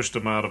kind of pushed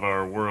them out of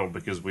our world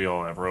because we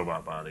all have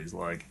robot bodies."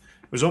 Like,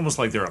 it was almost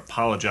like they're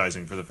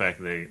apologizing for the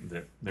fact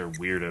that they're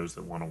weirdos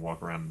that want to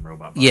walk around in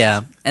robot bodies.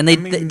 Yeah, and they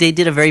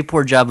did a very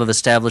poor job of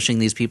establishing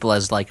these people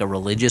as like a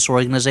religious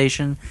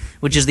organization,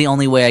 which is the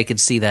only way I could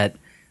see that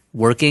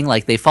working.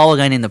 Like, they follow a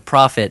guy named the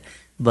Prophet,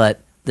 but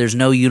there's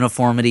no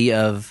uniformity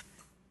of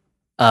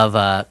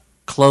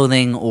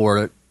clothing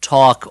or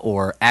talk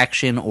or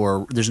action,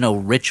 or there's no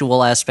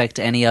ritual aspect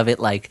to any of it.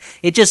 Like,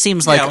 it just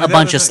seems like well, a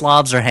bunch of that's-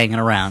 slobs are hanging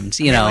around,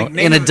 Like,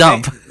 in a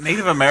dump.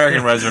 Native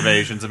American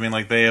reservations. I mean,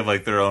 like they have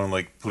like their own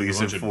like police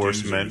bunch of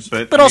enforcement,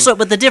 doozers.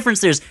 But the difference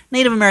there's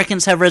Native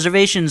Americans have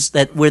reservations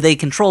where they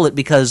control it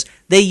because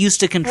they used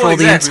to control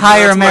the entire That's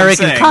what I'm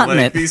American saying.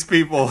 continent.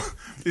 Like,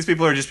 these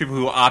people are just people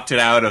who opted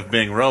out of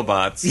being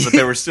robots, but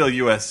they were still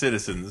U.S.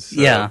 citizens.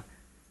 So Yeah.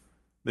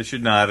 they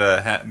should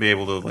not be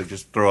able to like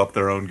just throw up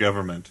their own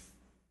government.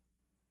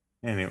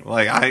 Anyway,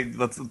 like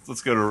let's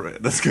go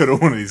to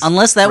one of these.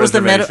 Unless that was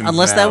the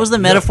reservations now.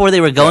 metaphor they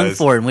were going Guys.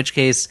 for, in which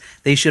case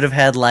they should have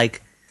had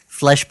like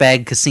flesh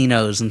bag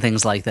casinos and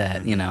things like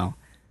that.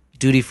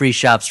 Duty free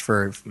shops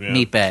for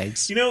meat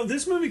bags.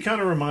 This movie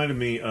kind of reminded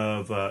me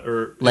of,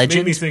 or it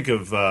Legend? made me think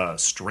of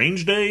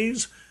Strange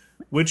Days,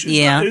 which is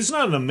it's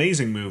not an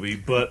amazing movie,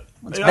 but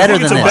It's better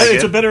than this.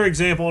 It's a better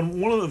example,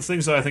 and one of the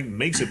things that I think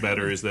makes it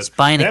better is that It's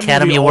by an that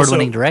Academy movie Award also-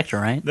 winning director,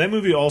 right? That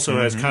movie also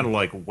has kind of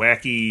like a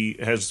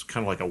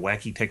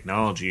wacky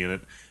technology in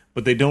it,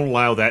 but they don't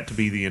allow that to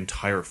be the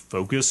entire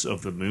focus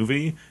of the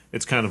movie.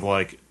 It's kind of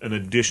like an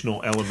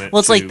additional element. Well,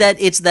 it's like that.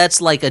 That's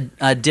like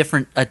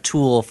a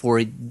tool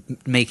for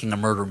making a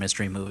murder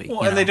mystery movie.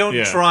 Well, and they don't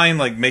Yeah. try and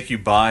like make you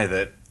buy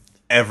that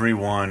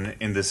everyone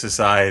in the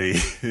society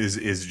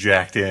is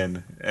jacked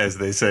in, as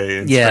they say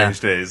in Yeah. Strange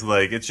Days.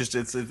 Like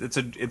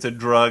it's a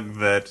drug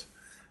that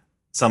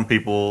some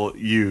people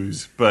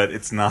use, but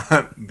it's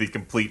not the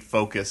complete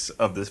focus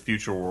of this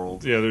future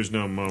world. Yeah, there's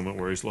no moment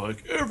where he's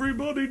like,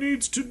 everybody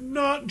needs to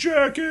not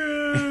jack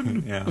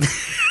in. Yeah,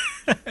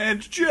 and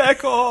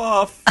jack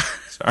off.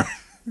 Sorry.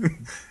 The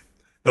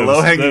That was-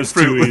 low that hanging was too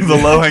fruit. easy. The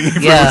low hanging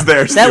fruit Yeah, was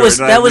there. that was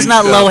Stuart, and I not reached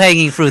up. low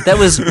hanging fruit. That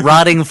was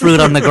rotting fruit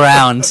on the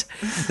ground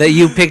that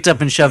you picked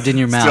up and shoved in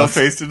your Still mouth.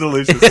 tasted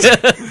delicious.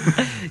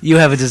 You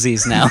have a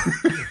disease now.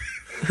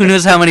 Who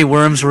knows how many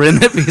worms were in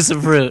that piece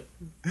of fruit?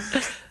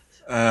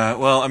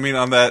 Well, I mean,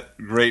 on that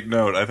great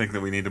note, I think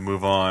that we need to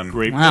move on.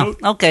 Grape Wow. note?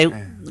 Okay.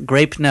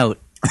 Grape note.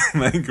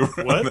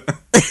 What?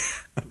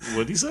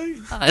 What'd you say?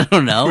 I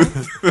don't know.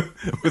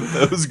 With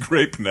those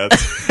grape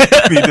nuts,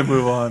 we need to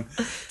move on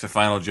to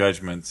final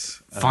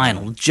judgments.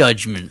 Final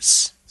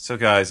judgments. So,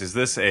 guys, is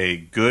this a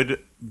good,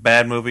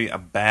 bad movie, a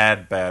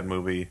bad, bad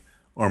movie,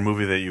 or a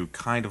movie that you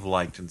kind of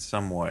liked in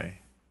some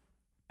way?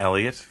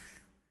 Elliot?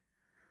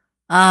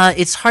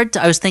 It's hard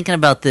to... I was thinking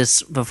about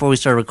this before we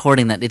started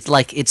recording, that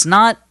it's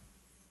not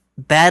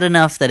bad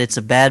enough that it's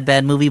a bad,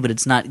 bad movie, but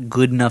it's not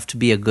good enough to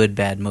be a good,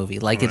 bad movie.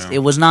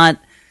 It was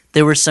not...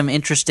 There were some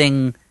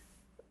interesting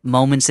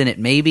moments in it,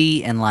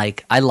 maybe, and,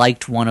 I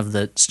liked one of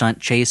the stunt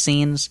chase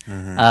scenes,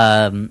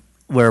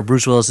 where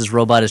Bruce Willis's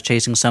robot is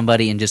chasing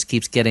somebody and just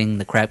keeps getting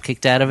the crap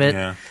kicked out of it.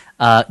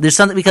 Yeah. There's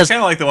something because...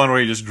 Kind of like the one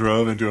where he just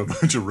drove into a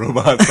bunch of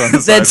robots on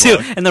the that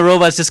sidewalk. too, and the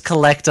robots just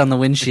collect on the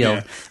windshield.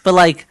 Yeah.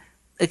 But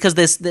because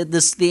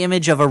the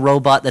image of a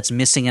robot that's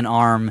missing an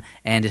arm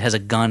and it has a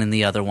gun in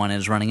the other one and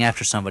is running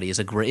after somebody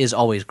is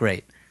always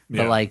great.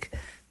 Yeah. But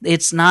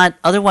it's not.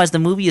 Otherwise, the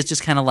movie is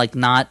just kind of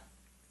not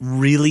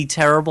really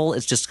terrible.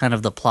 It's just kind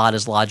of the plot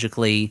is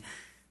logically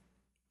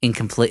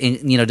incomplete.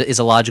 Is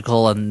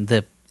illogical, and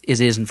it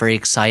isn't very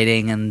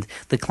exciting, and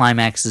the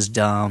climax is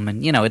dumb,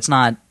 and it's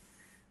not.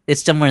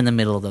 It's somewhere in the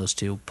middle of those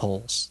two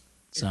poles.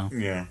 So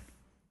Yeah.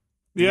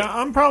 Yeah,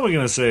 I'm probably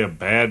going to say a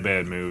bad,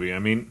 bad movie. I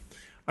mean,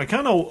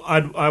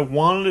 I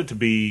wanted it to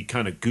be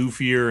kind of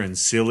goofier and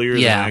sillier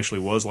than it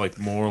actually was,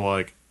 more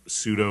like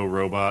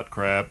pseudo-robot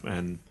crap,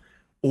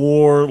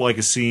 or like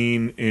a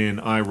scene in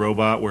I,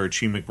 Robot where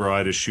Chi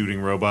McBride is shooting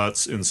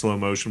robots in slow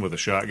motion with a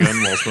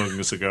shotgun while smoking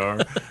a cigar.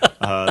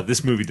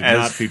 This movie did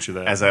not feature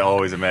that. As I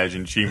always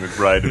imagined Chi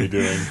McBride to be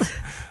doing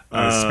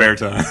in his spare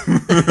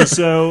time.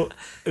 So,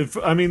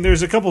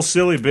 there's a couple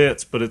silly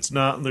bits, but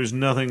there's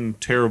nothing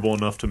terrible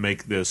enough to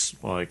make this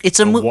It's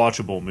a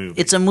watchable movie.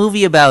 it's a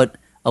movie about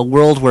a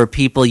world where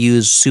people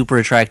use super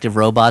attractive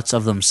robots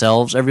of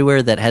themselves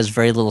everywhere that has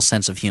very little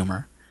sense of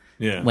humor.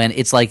 Yeah. When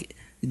it's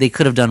they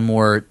could have done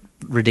more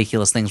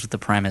ridiculous things with the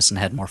premise and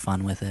had more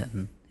fun with it.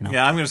 And,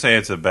 Yeah, I'm going to say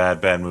it's a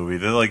bad, bad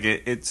movie.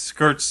 It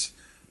skirts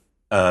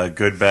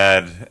good,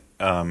 bad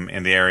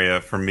in the area,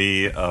 for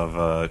me,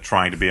 of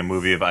trying to be a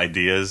movie of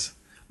ideas.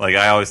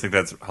 I always think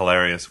that's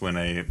hilarious when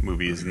a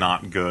movie is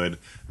not good,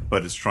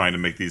 but it's trying to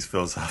make these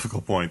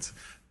philosophical points.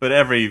 But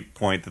every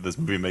point that this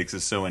movie makes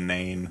is so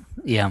inane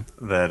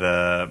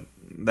that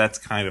that's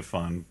kind of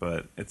fun,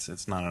 but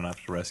it's not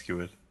enough to rescue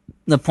it.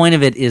 The point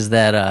of it is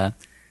that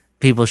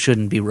people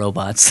shouldn't be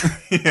robots.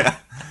 Yeah.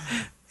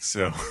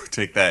 So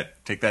take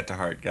that to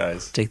heart,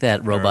 guys. Take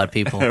that, robot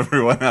people.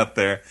 Everyone out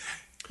there.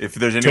 If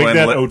there's anyone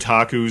Take that,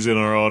 otakus in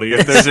our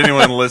audience. if there's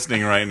anyone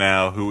listening right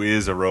now who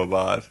is a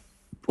robot,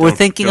 Or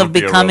thinking of don't be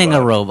a becoming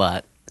a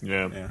robot.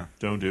 robot. Yeah,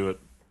 don't do it.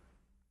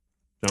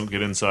 Don't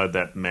get inside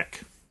that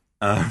mech.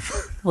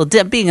 Well,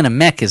 being in a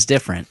mech is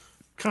different.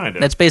 Kind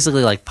of. That's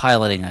basically like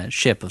piloting a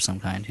ship of some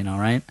kind,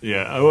 right?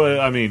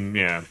 Yeah,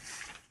 yeah.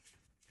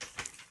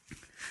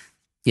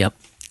 Yep.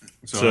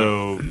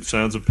 So,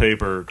 sounds of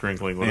paper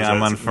crinkling. What is I'm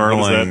that?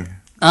 unfurling.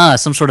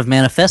 Some sort of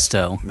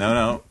manifesto.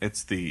 No,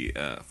 it's the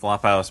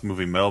Flop House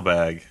Movie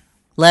Mailbag.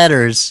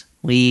 Letters.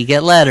 We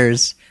get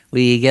letters.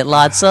 We get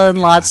lots and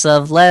lots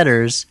of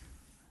letters.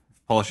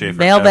 Paul Schaefer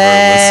Mailbag.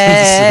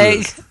 ever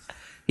listens to this.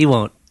 He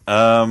won't,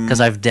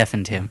 because I've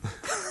deafened him.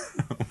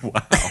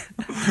 Wow.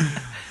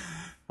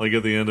 Like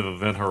at the end of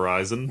Event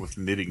Horizon? With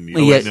knitting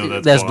Well, needles. yeah, no,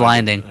 that's that's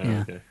blinding. blinding.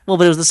 Yeah. Okay. Well,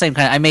 but it was the same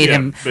kind. I made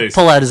him basically.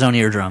 pull out his own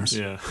eardrums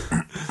Yeah.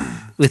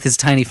 with his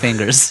tiny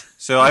fingers.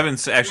 So I've been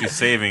actually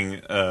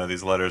saving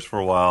these letters for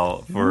a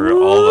while for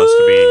all of us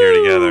to be here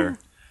together.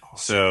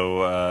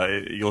 So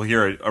you'll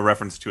hear a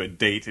reference to a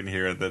date in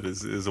here that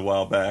is a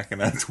while back,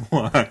 and that's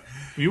why.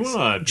 You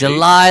want to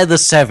July the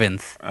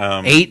 7th,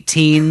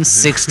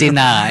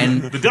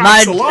 1869. The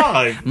dog's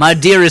alive. My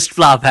dearest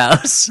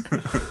Flophouse.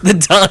 The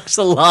dog's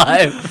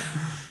alive.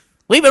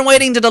 We've been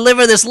waiting to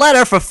deliver this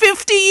letter for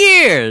 50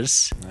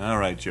 years. All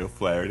right, Joe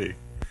Flaherty.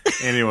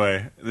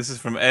 Anyway, this is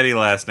from Eddie,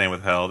 last name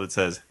withheld. It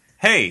says,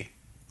 "Hey,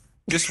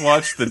 just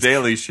watched The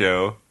Daily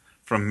Show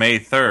from May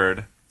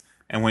 3rd,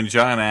 and when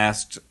John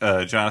asked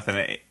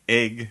Jonathan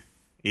Eig,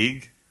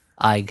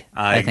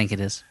 I think it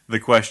is. the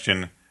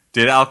question,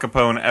 did Al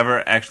Capone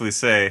ever actually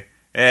say,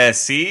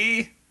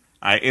 see?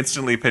 I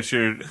instantly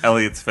pictured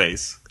Elliot's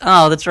face.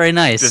 Oh, that's very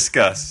nice.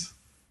 Discuss.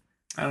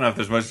 I don't know if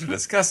there's much to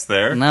discuss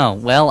there. No,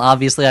 well,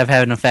 obviously I've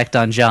had an effect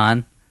on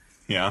John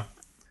Yeah.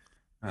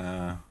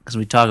 because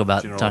we talk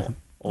about General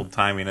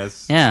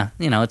old-timiness. Yeah,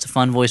 it's a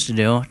fun voice to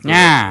do.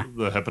 Yeah,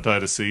 The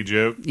hepatitis C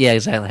joke. yeah,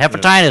 exactly.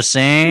 Hepatitis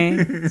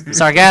C,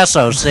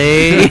 Sargasso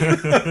C,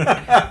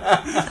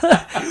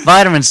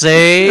 vitamin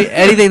C,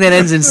 anything that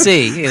ends in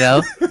C.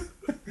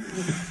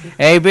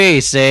 A,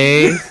 B,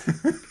 C.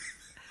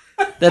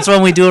 That's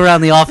one we do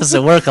around the office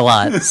at work a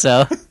lot.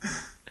 So,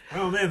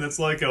 Oh man, that's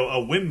like a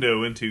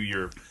window into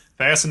your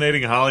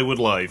fascinating Hollywood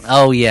life.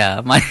 oh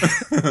yeah, my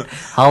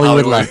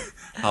Hollywood life.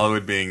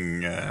 Hollywood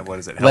being, what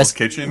is it, Hell's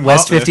Kitchen?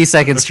 West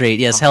 52nd Street.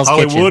 Yes, Hell's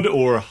Hollywood Kitchen.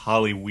 or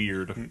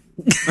Hollyweird?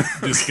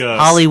 Discuss.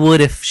 Hollywood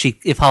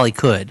if Holly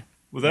could.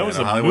 Well, that was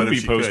no, a Hollywood movie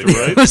if she poster, could.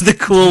 right? It was the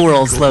Cool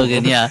World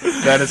slogan, yeah.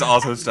 That is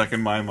also stuck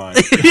in my mind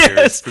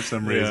Yes. for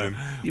some reason.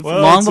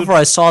 Well, Long it's before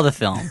I saw the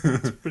film.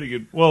 Pretty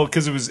good. Well,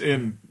 because it was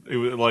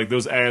like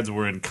those ads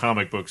were in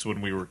comic books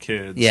when we were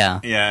kids.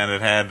 Yeah. Yeah,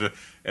 and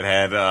it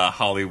had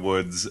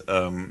Hollywood's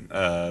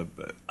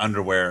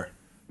underwear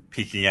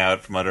peeking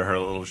out from under her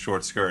little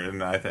short skirt,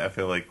 and I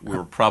feel like we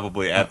were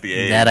probably at the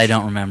age That I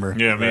don't remember.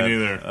 Yeah, me that,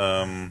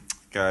 neither.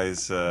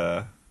 Guys,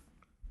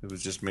 it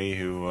was just me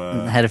who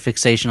Had a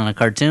fixation on a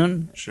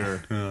cartoon.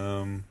 Sure.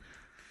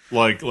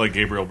 Like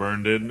Gabriel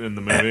Byrne did in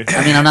the movie.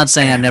 I mean, I'm not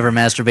saying I've never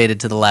masturbated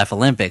to the Laugh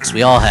Olympics.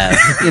 We all have.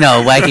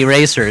 Wacky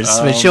racers.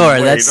 But sure,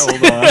 wait, that's...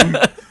 hold on.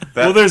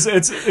 Well, it's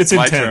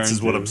My intense, turn,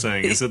 is what too. I'm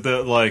saying. Is that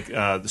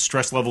the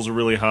stress levels are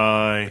really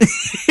high.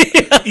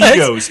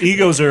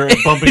 Egos are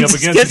bumping up Just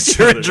against gets each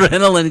your other.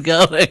 adrenaline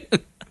going.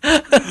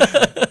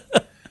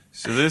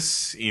 So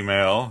this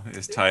email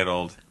is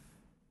titled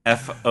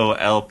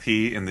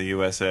FOLP in the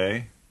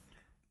USA,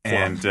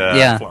 and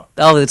Yeah. flop.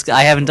 Oh,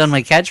 I haven't done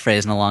my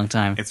catchphrase in a long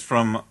time. it's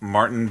from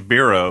Martin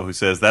Biro, who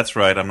says, "That's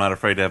right, I'm not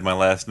afraid to have my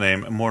last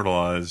name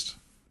immortalized."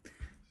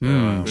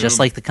 Just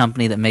like the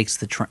company that makes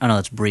the... oh, no,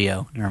 that's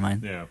Brio. Never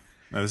mind. Yeah.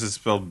 Now, this is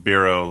spelled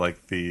Biro,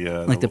 like the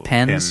Like the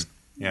pens? Pin.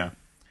 Yeah.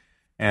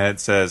 And it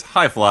says,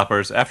 "Hi,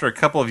 floppers. After a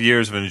couple of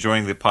years of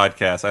enjoying the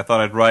podcast, I thought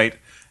I'd write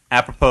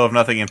apropos of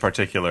nothing in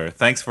particular.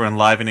 Thanks for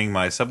enlivening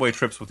my subway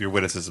trips with your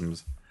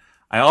witticisms.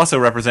 I also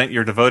represent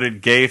your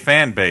devoted gay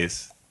fan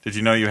base. Did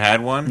you know you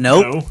had one?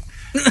 Nope.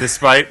 No.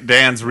 Despite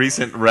Dan's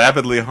recent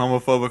rabidly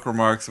homophobic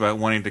remarks about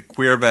wanting to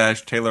queer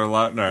bash Taylor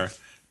Lautner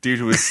due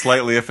to his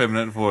slightly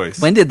effeminate voice.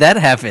 When did that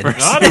happen?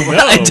 I don't know.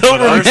 I don't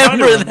but was trying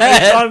to remember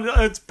that.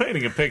 It's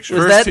painting a picture.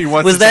 Was First that- he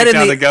wants was to that take in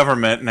down the- the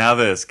government, now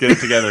this. Get it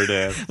together,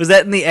 Dan. Was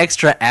that in the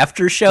extra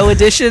after show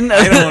edition?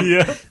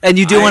 Yeah. And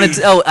you do want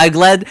to... Oh, I'm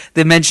glad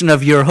the mention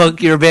of your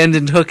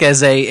abandoned hook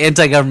as a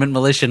anti-government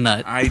militia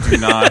nut. I do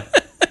not.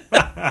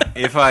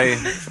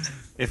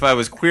 If I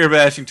was queer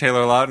bashing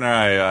Taylor Lautner,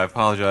 I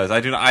apologize. I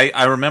do not,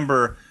 I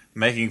remember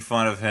making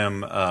fun of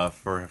him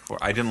for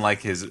I didn't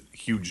like his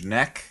huge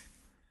neck.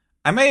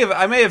 I may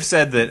have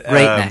said that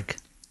Great neck.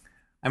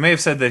 I may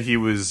have said that he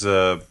was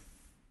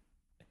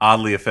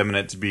oddly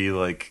effeminate to be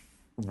like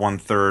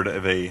 1/3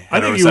 of a I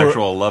think you were-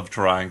 heterosexual love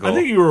triangle. I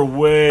think you were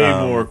way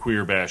more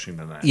queer bashing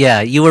than that. Yeah,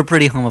 you were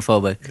pretty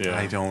homophobic. Yeah.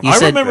 I don't. You I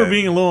said- remember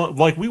being a little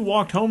like we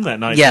walked home that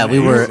night. Yeah, and we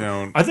it were- was-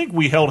 Don't- I think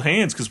we held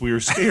hands because we were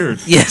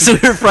scared. Yes, we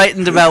were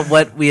frightened about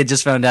what we had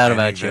just found out I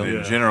about think that you.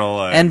 in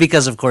general, And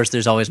because, of course,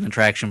 there's always an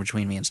attraction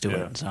between me and Stuart.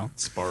 Yeah. So,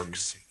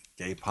 Sparks.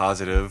 gay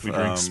positive. We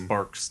drink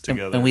Sparks and,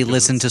 together. and we 'cause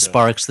listened to it's,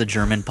 Sparks, the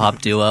German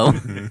pop duo.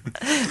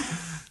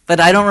 But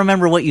I don't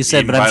remember what you said.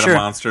 eaten But by I'm the sure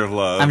monster of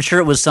love. I'm sure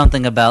it was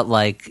something about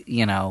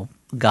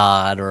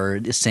God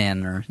or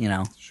sin or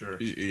Sure.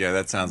 Yeah,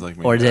 that sounds like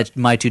me. or that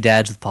My Two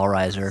Dads with Paul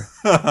Reiser.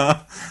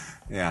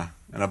 Yeah,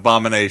 an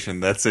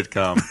abomination. That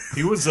sitcom,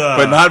 He was,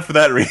 but not for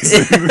that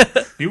reason.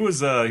 He was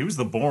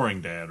the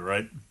boring dad,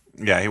 right?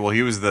 Yeah, he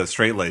was the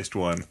straight-laced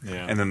one,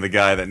 Yeah. and then the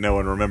guy that no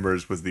one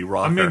remembers was the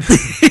rocker. I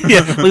mean,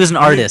 Yeah, he was an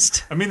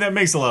artist. that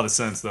makes a lot of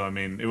sense, though. I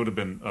mean, it would have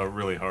been a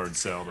really hard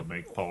sell to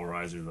make Paul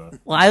Reiser the.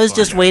 Well, I was fun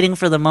just guy. waiting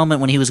for the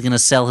moment when he was going to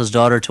sell his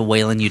daughter to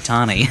Wayland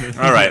Utani.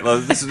 All right,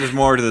 well, there's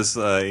more to this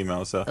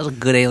email, so That was a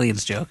good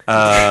aliens joke.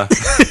 uh,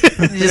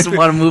 You just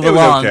want to move it was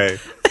along. okay.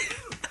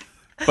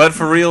 But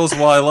for reals,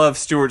 while I love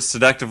Stewart's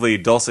seductively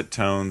dulcet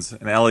tones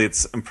and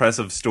Elliot's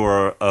impressive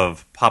store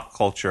of pop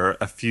culture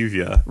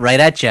effluvia, Right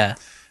at ya.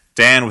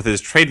 Dan, with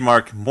his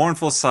trademark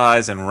mournful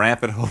sighs and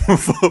rampant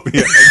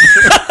homophobia,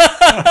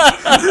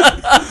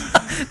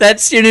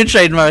 That's your new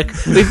trademark.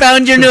 We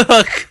found your new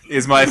hook.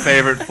 is my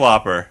favorite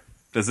flopper.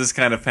 Does this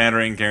kind of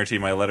pandering guarantee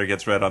my letter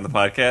gets read on the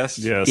podcast?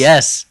 Yes.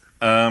 Yes.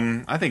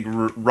 I think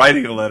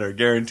writing a letter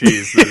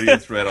guarantees that it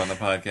gets read on the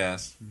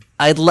podcast.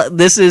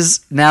 This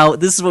is what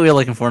we were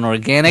looking for, an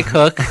organic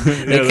hook that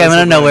that's came out what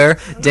of nowhere.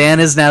 Dan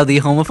is now the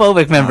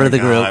homophobic member Oh, of the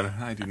group. God,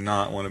 I do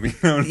not want to be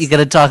known. You got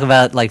to talk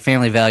about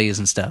family values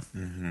and stuff.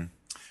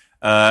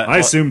 I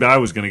assumed I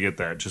was going to get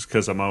that just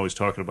because I'm always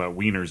talking about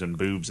wieners and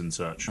boobs and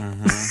such.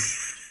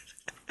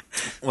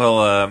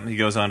 Well, he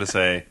goes on to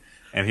say,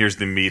 and here's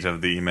the meat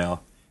of the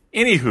email.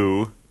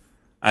 Anywho,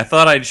 I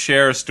thought I'd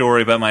share a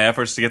story about my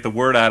efforts to get the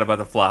word out about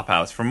the Flop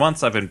House. For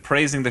months, I've been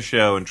praising the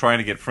show and trying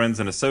to get friends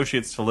and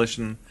associates to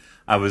listen.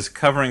 I was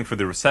covering for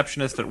the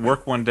receptionist at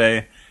work one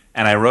day,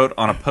 and I wrote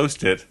on a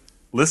Post-it,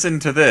 "Listen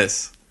to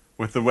this,"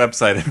 with the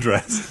website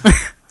address.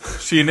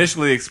 She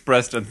initially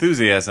expressed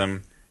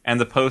enthusiasm, and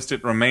the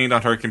Post-it remained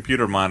on her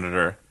computer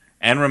monitor,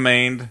 and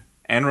remained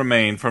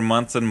for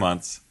months and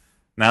months.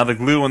 Now the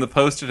glue on the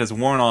Post-it has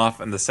worn off,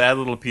 and the sad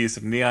little piece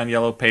of neon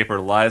yellow paper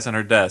lies on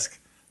her desk.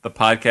 The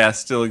podcast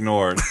still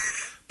ignored,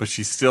 but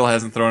she still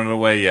hasn't thrown it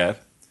away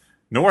yet.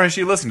 Nor has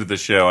she listened to the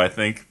show, I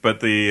think, but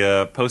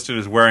the Post-it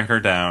is wearing her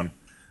down.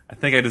 I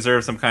think I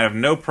deserve some kind of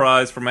no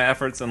prize for my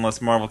efforts unless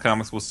Marvel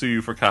Comics will sue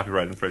you for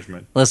copyright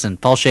infringement. Listen,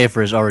 Paul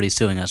Schaefer is already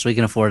suing us. We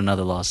can afford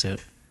another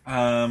lawsuit.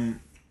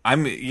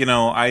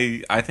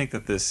 I think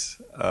that this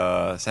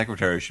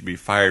secretary should be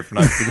fired for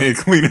not keeping a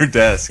cleaner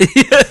desk.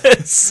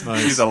 Yes.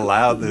 She's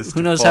allowed this.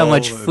 Who knows how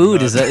much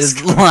food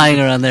is lying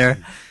around there?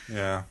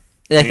 Yeah.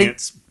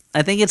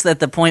 I think it's at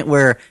the point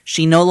where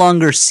she no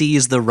longer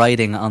sees the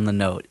writing on the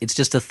note. It's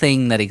just a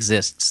thing that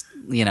exists,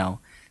 no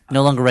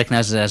longer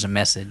recognizes it as a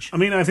message. I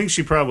mean, I think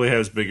she probably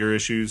has bigger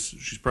issues.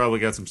 She's probably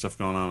got some stuff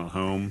going on at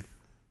home.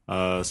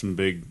 Some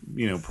big,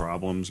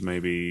 problems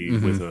maybe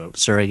with a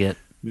surrogate.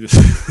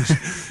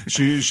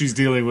 She's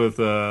dealing with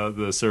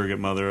the surrogate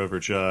mother of her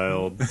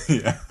child.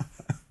 Yeah.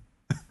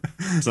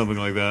 Something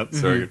like that.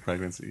 Surrogate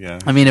pregnancy, yeah.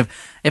 I mean,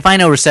 if I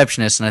know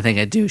receptionists, and I think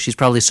I do, she's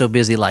probably so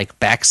busy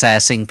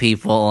backsassing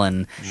people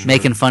and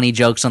making funny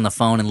jokes on the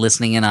phone and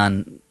listening in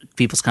on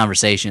people's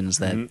conversations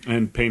that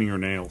and painting her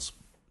nails,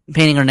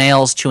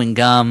 chewing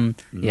gum.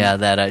 Yeah,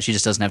 that she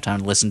just doesn't have time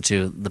to listen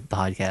to the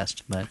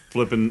podcast. But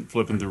flipping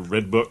the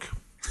red book.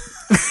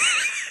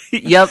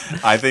 Yep.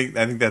 I think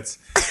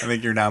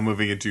you're now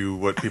moving into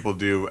what people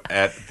do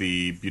at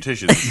the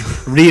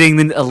beauticians. Reading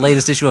the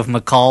latest issue of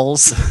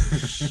McCall's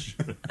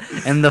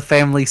and the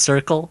Family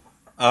Circle.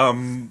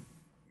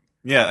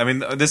 Yeah, I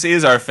mean, this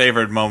is our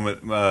favorite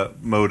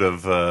mode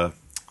of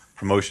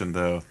promotion,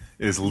 though,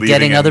 is leaving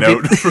Getting a other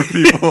note for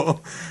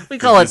people. We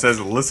call it says,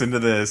 "Listen to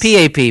this."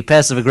 PAP,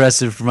 passive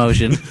aggressive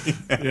promotion.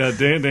 Yeah,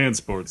 Dan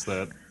sports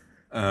that.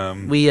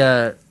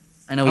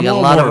 I know we I'm got a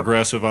little lot more of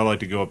aggressive. I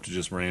like to go up to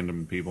just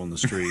random people in the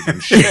street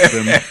and shake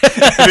them.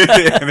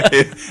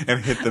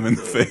 and hit them in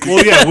the face.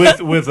 Well, yeah,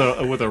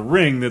 with a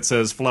ring that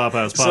says Flop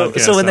House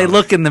Podcast. So when they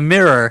look in the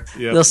mirror,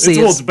 they'll see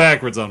it's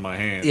backwards on my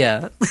hand.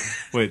 Yeah.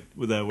 Wait,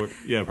 would that work?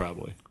 Yeah,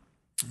 probably.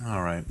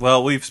 All right.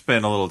 Well, we've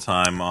spent a little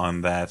time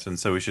on that, and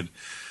so we should,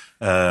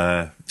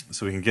 so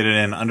we can get it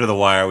in under the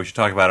wire. We should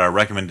talk about our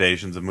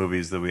recommendations of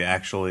movies that we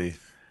actually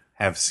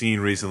have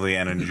seen recently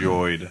and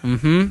enjoyed.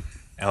 Mm-hmm.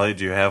 Elliot,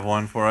 do you have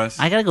one for us?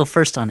 I gotta go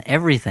first on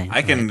everything.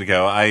 I can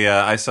go.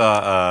 I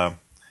saw.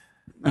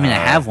 I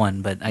have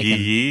one, but I can.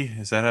 Yi,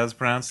 is that how it's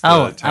pronounced?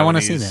 Oh, I want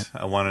to see that.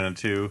 A 1 and a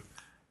 2.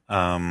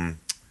 I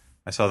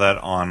saw that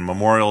on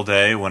Memorial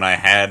Day when I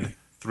had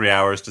 3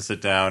 hours to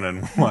sit down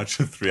and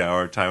watch a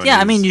 3-hour Taiwanese.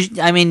 Yeah,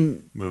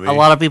 movie. A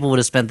lot of people would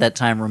have spent that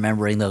time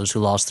remembering those who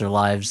lost their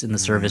lives in the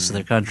service of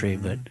their country.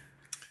 But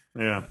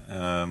yeah,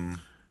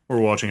 we're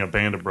watching a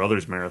Band of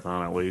Brothers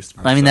marathon at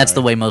least. That's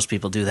the way most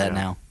people do that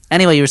now.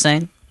 Anyway, you were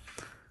saying?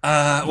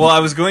 Well, I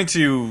was going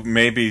to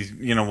maybe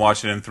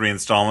watch it in 3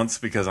 installments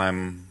because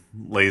I'm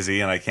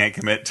lazy and I can't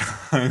commit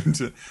time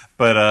to.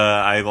 But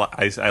I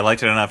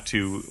liked it enough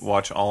to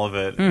watch all of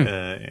it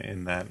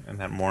in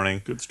that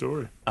morning. Good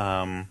story.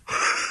 Well,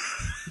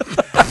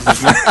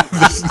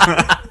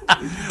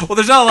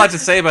 there's not a lot to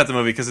say about the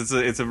movie because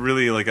it's a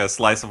really a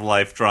slice of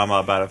life drama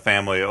about a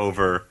family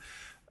over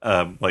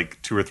 2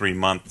 or 3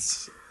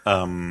 months. But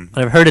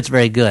I've heard it's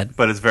very good.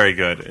 But it's very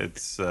good.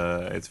 It's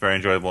very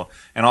enjoyable.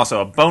 And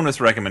also a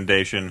bonus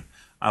recommendation.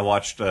 I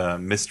watched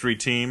Mystery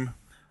Team,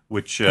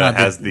 which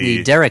has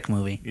the Derek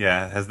movie.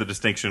 Yeah, has the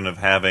distinction of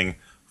having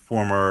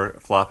former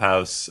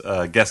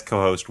Flophouse guest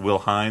co-host Will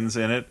Hines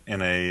in it.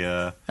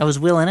 Was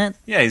Will in it?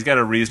 Yeah, he's got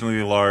a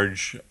reasonably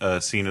large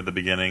scene at the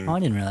beginning. Oh,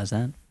 I didn't realize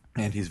that.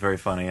 And he's very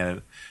funny in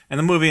it. And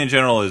the movie in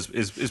general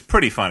is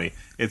pretty funny.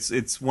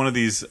 It's one of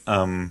these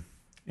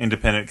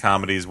independent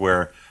comedies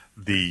where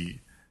the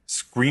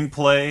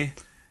screenplay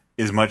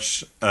is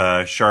much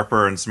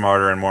sharper and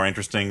smarter and more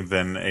interesting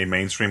than a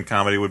mainstream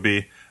comedy would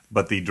be,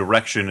 but the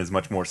direction is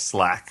much more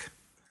slack.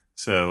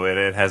 So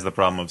it has the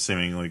problem of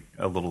seeming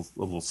a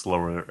little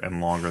slower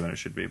and longer than it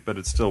should be, but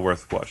it's still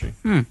worth watching.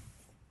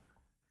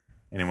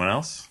 Anyone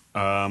else?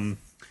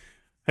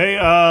 Hey,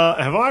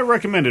 have I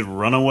recommended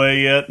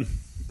Runaway yet?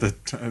 The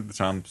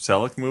Tom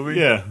Selleck movie?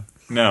 Yeah.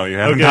 No, you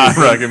have not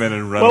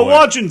recommended Runaway. Well,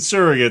 watching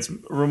Surrogates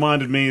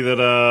reminded me that,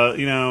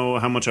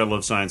 how much I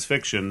love science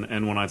fiction,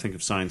 and when I think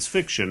of science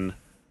fiction,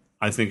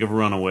 I think of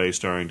Runaway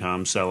starring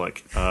Tom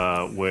Selleck,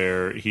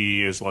 where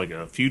he is like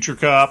a future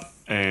cop,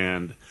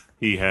 and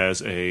he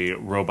has a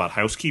robot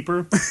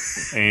housekeeper,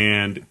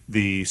 and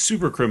the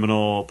super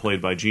criminal played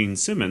by Gene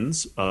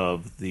Simmons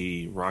of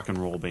the rock and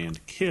roll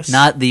band Kiss.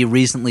 Not the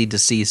recently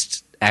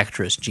deceased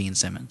actress Gene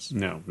Simmons.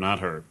 No, not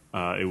her.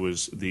 It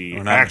was the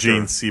not actor.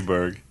 Gene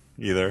Seberg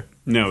either.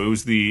 No, it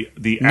was the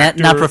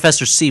actor. Not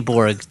Professor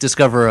Seaborg,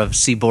 discoverer of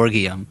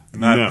Seaborgium.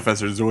 Not No.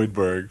 Professor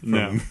Zoidberg from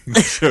No.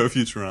 the show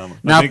Futurama.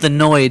 Not the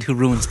Noid who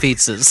ruins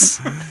pizzas.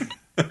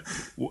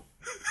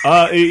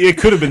 It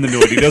could have been the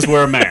Noid. He does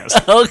wear a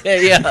mask.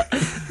 Okay, yeah.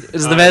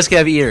 Does the mask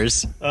have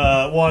ears?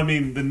 Well, I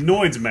mean, the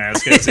Noid's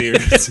mask has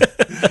ears.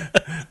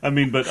 I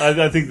mean, but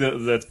I think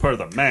that's part of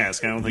the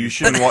mask. I don't think You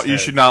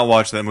should not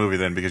watch that movie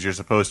then because you're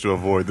supposed to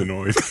avoid the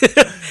noise.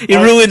 He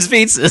ruins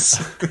pizzas.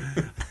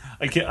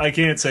 I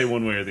can't say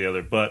one way or the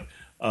other, but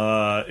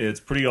it's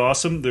pretty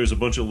awesome. There's a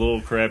bunch of little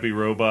crappy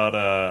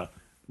robot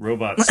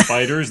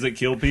spiders that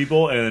kill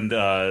people, and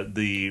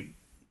the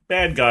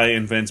bad guy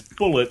invents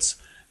bullets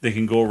that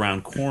can go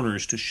around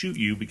corners to shoot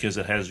you because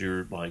it has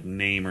your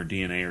name or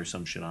DNA or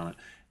some shit on it.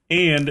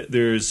 And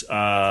there's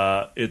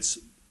it's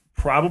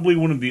probably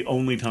one of the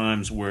only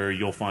times where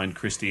you'll find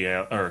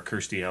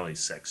Kirstie Alley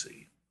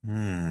sexy.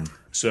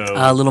 So,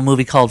 A little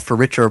movie called For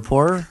Richer or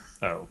Poorer.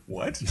 oh,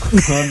 What?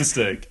 my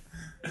mistake.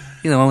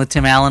 You know, the one with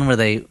Tim Allen where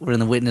they were in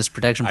the witness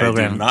protection I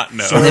program. did not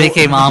know. And they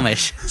became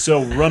Amish.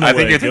 So, Runaway. I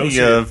think you're go thinking see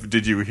it. of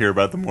Did You Hear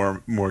About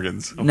the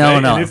Morgans? Okay, No.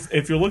 And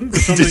if you're looking for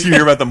something, Did You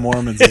Hear About the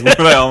Mormons is what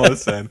I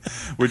almost said,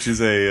 which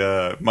is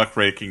a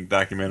muckraking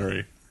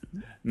documentary.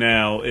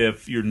 now,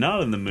 if you're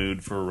not in the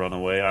mood for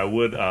Runaway, I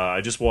would. I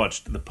just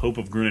watched The Pope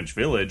of Greenwich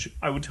Village.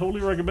 I would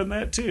totally recommend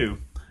that too,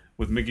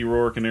 with Mickey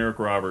Rourke and Eric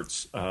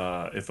Roberts.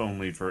 If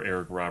only for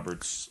Eric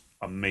Roberts'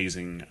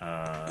 amazing,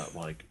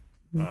 like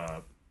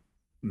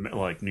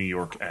New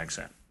York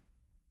accent.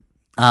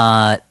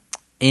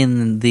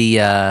 In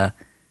the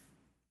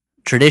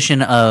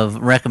tradition of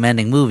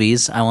recommending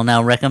movies, I will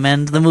now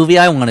recommend the movie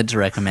I wanted to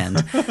recommend.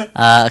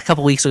 A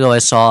couple weeks ago, I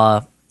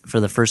saw for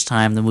the first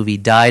time the movie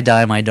Die,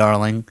 Die, My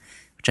Darling,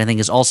 which I think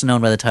is also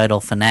known by the title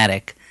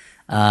Fanatic,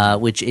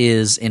 which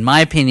is, in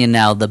my opinion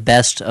now, the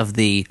best of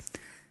the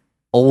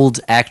old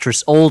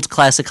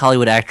classic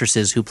Hollywood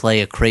actresses who play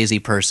a crazy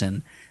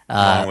person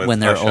With when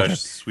they're Hush, older.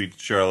 Hush, Sweet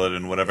Charlotte,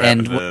 and whatever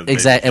And happened to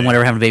Baby and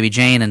whatever Jane. happened to Baby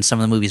Jane, and some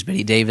of the movies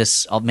Betty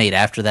Davis made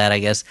after that, I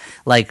guess.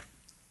 Like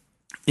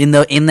in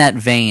that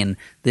vein,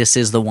 this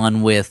is the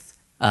one with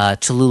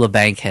Tallulah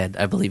Bankhead,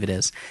 I believe it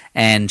is,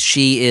 and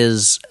she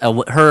is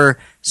her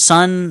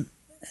son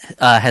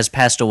has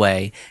passed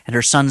away, and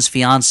her son's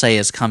fiance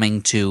is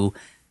coming to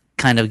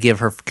kind of give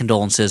her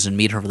condolences and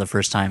meet her for the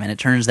first time. And it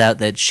turns out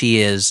that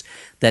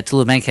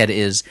Tallulah Bankhead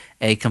is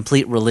a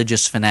complete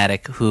religious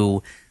fanatic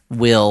who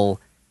will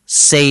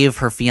save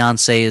her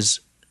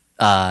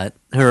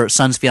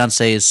son's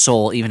fiance's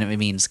soul, even if it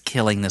means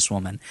killing this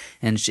woman.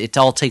 And it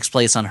all takes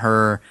place on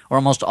her, or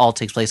almost all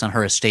takes place on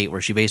her estate, where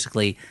she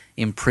basically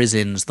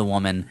imprisons the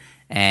woman,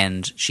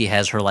 and she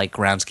has her like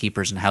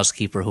groundskeepers and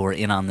housekeeper who are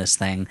in on this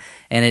thing.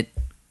 And it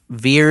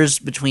veers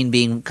between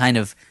being kind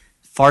of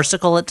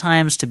farcical at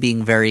times to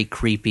being very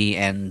creepy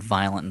and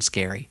violent and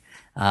scary.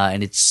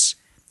 And it's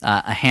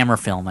a Hammer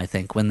film, I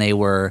think, when they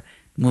were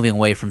moving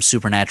away from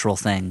supernatural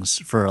things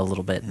for a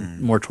little bit,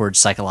 more towards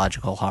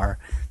psychological horror.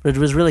 But it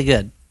was really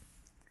good.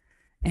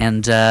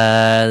 And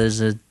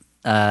there's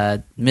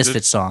a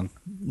Misfits song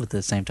with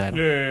the same title.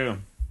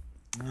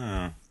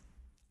 Yeah.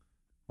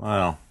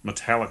 Wow.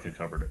 Metallica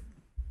covered it.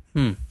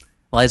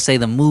 Well, I'd say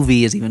the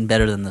movie is even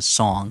better than the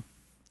song.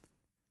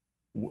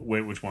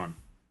 Wait, which one?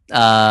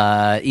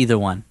 Either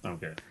one.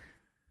 Okay.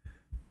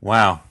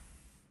 Wow.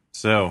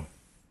 So,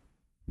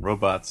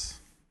 robots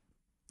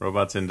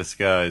in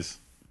disguise.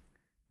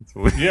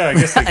 Yeah, I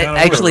guess they kind of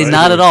Actually, were, right?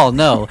 not at all,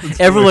 no.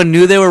 Everyone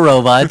knew they were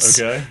robots.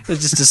 Okay. It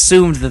was just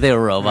assumed that they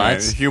were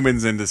robots. Right,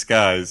 humans in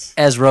disguise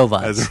As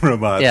robots. as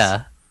robots.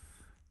 Yeah.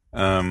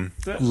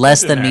 That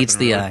Less didn't than meets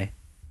happen, the really. eye.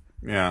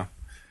 Yeah.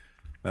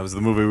 That was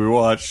the movie we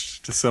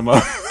watched to sum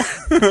up.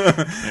 Man,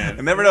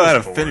 I never it know how to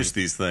was boring. finish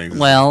these things.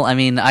 Well, I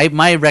mean,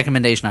 my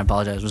recommendation, I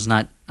apologize, was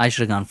not, I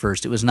should have gone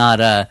first. It was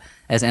not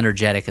as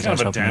energetic as I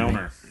was Kind of a hoping it would be.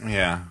 downer.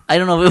 Yeah. I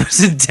don't know if it was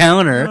a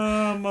downer.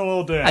 I'm a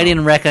little down. I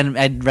didn't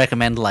I'd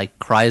recommend like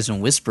Cries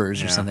and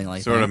Whispers or Yeah. something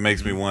like sort that. of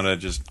makes me want to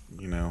just,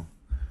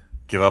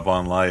 give up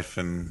on life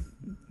and,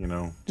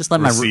 Just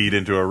let my recede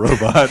into a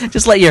robot.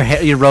 Just let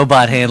your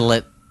robot handle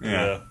it.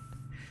 Yeah.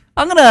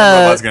 I'm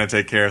Robot's going to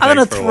take care of I'm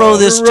things gonna for a throw while.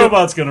 this- The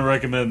robot's going to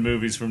recommend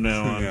movies from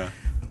now on. Yeah.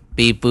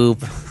 beep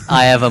boop.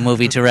 I have a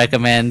movie to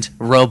recommend.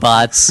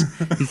 Robots.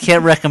 You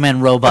can't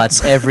recommend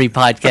robots every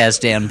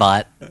podcast, Dan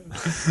Bot.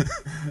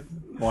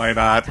 Why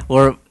not?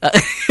 Or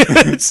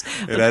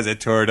It has a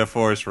tour de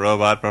force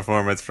robot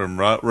performance from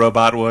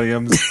Robot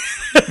Williams.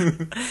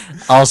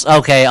 also,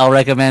 okay, I'll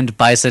recommend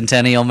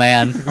Bicentennial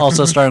Man,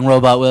 also starring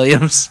Robot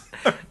Williams.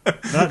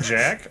 Not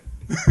Jack.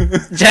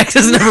 Jack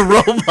doesn't have a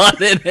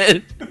robot in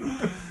it.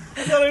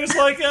 I thought he was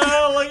like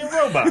a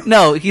robot.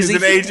 No, He's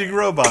an aging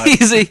robot.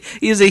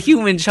 he's a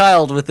human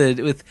child with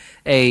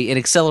an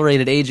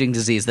accelerated aging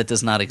disease that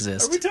does not Are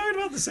exist. we talking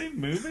about the same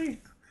movie?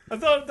 I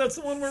thought that's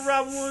the one where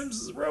Robin Williams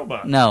is a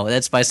robot. No,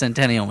 that's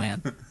Bicentennial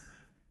Man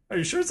Are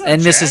you sure it's not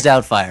and Jack? Mrs.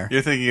 Doubtfire,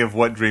 You're thinking of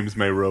What Dreams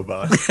May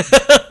Robot.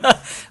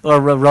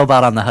 or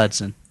Robot on the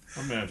Hudson.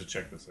 I'm going to have to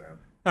check this out.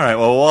 All right,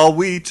 well, while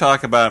we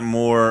talk about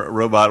more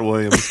Robot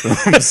Williams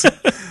films,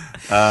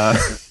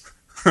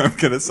 I'm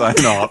going to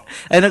sign off.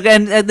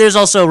 And there's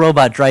also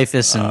Robot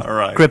Dreyfus and All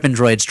right. Grip and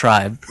Droid's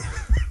Tribe.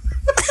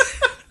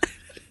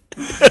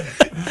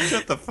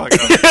 Shut the fuck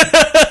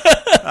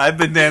up. I've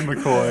been Dan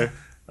McCoy.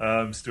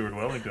 I'm Stuart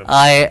Wellington.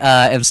 I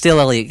am still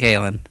Elliot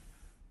Kalin.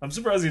 I'm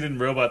surprised he didn't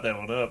robot that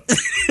one up.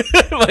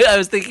 I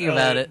was thinking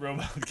about it.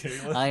 Robot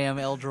Kayla. I am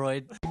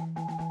Eldroid.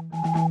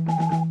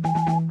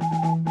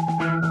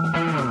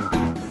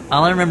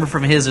 All I remember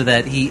from his are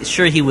that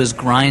he was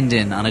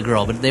grinding on a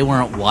girl, but they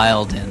weren't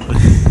wilding.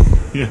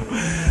 Yeah.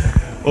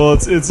 Well,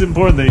 it's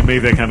important that you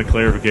make that kind of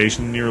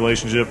clarification in your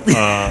relationship.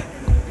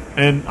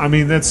 And I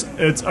mean, I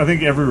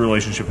think every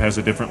relationship has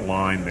a different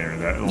line there.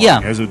 That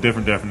line has a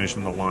different definition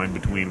of the line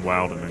between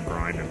wilding and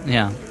grinding.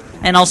 Yeah,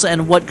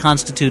 and what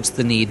constitutes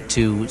the need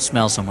to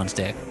smell someone's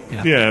dick?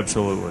 Yeah,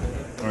 absolutely.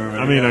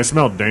 I mean, I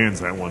smelled Dan's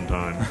that one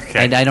time.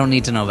 I don't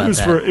need to know about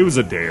that. It was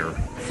a dare.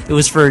 It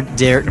was for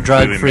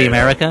Drug Free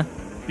America?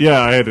 Yeah,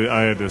 I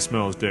had to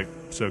smell his dick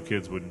so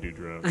kids wouldn't do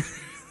drugs.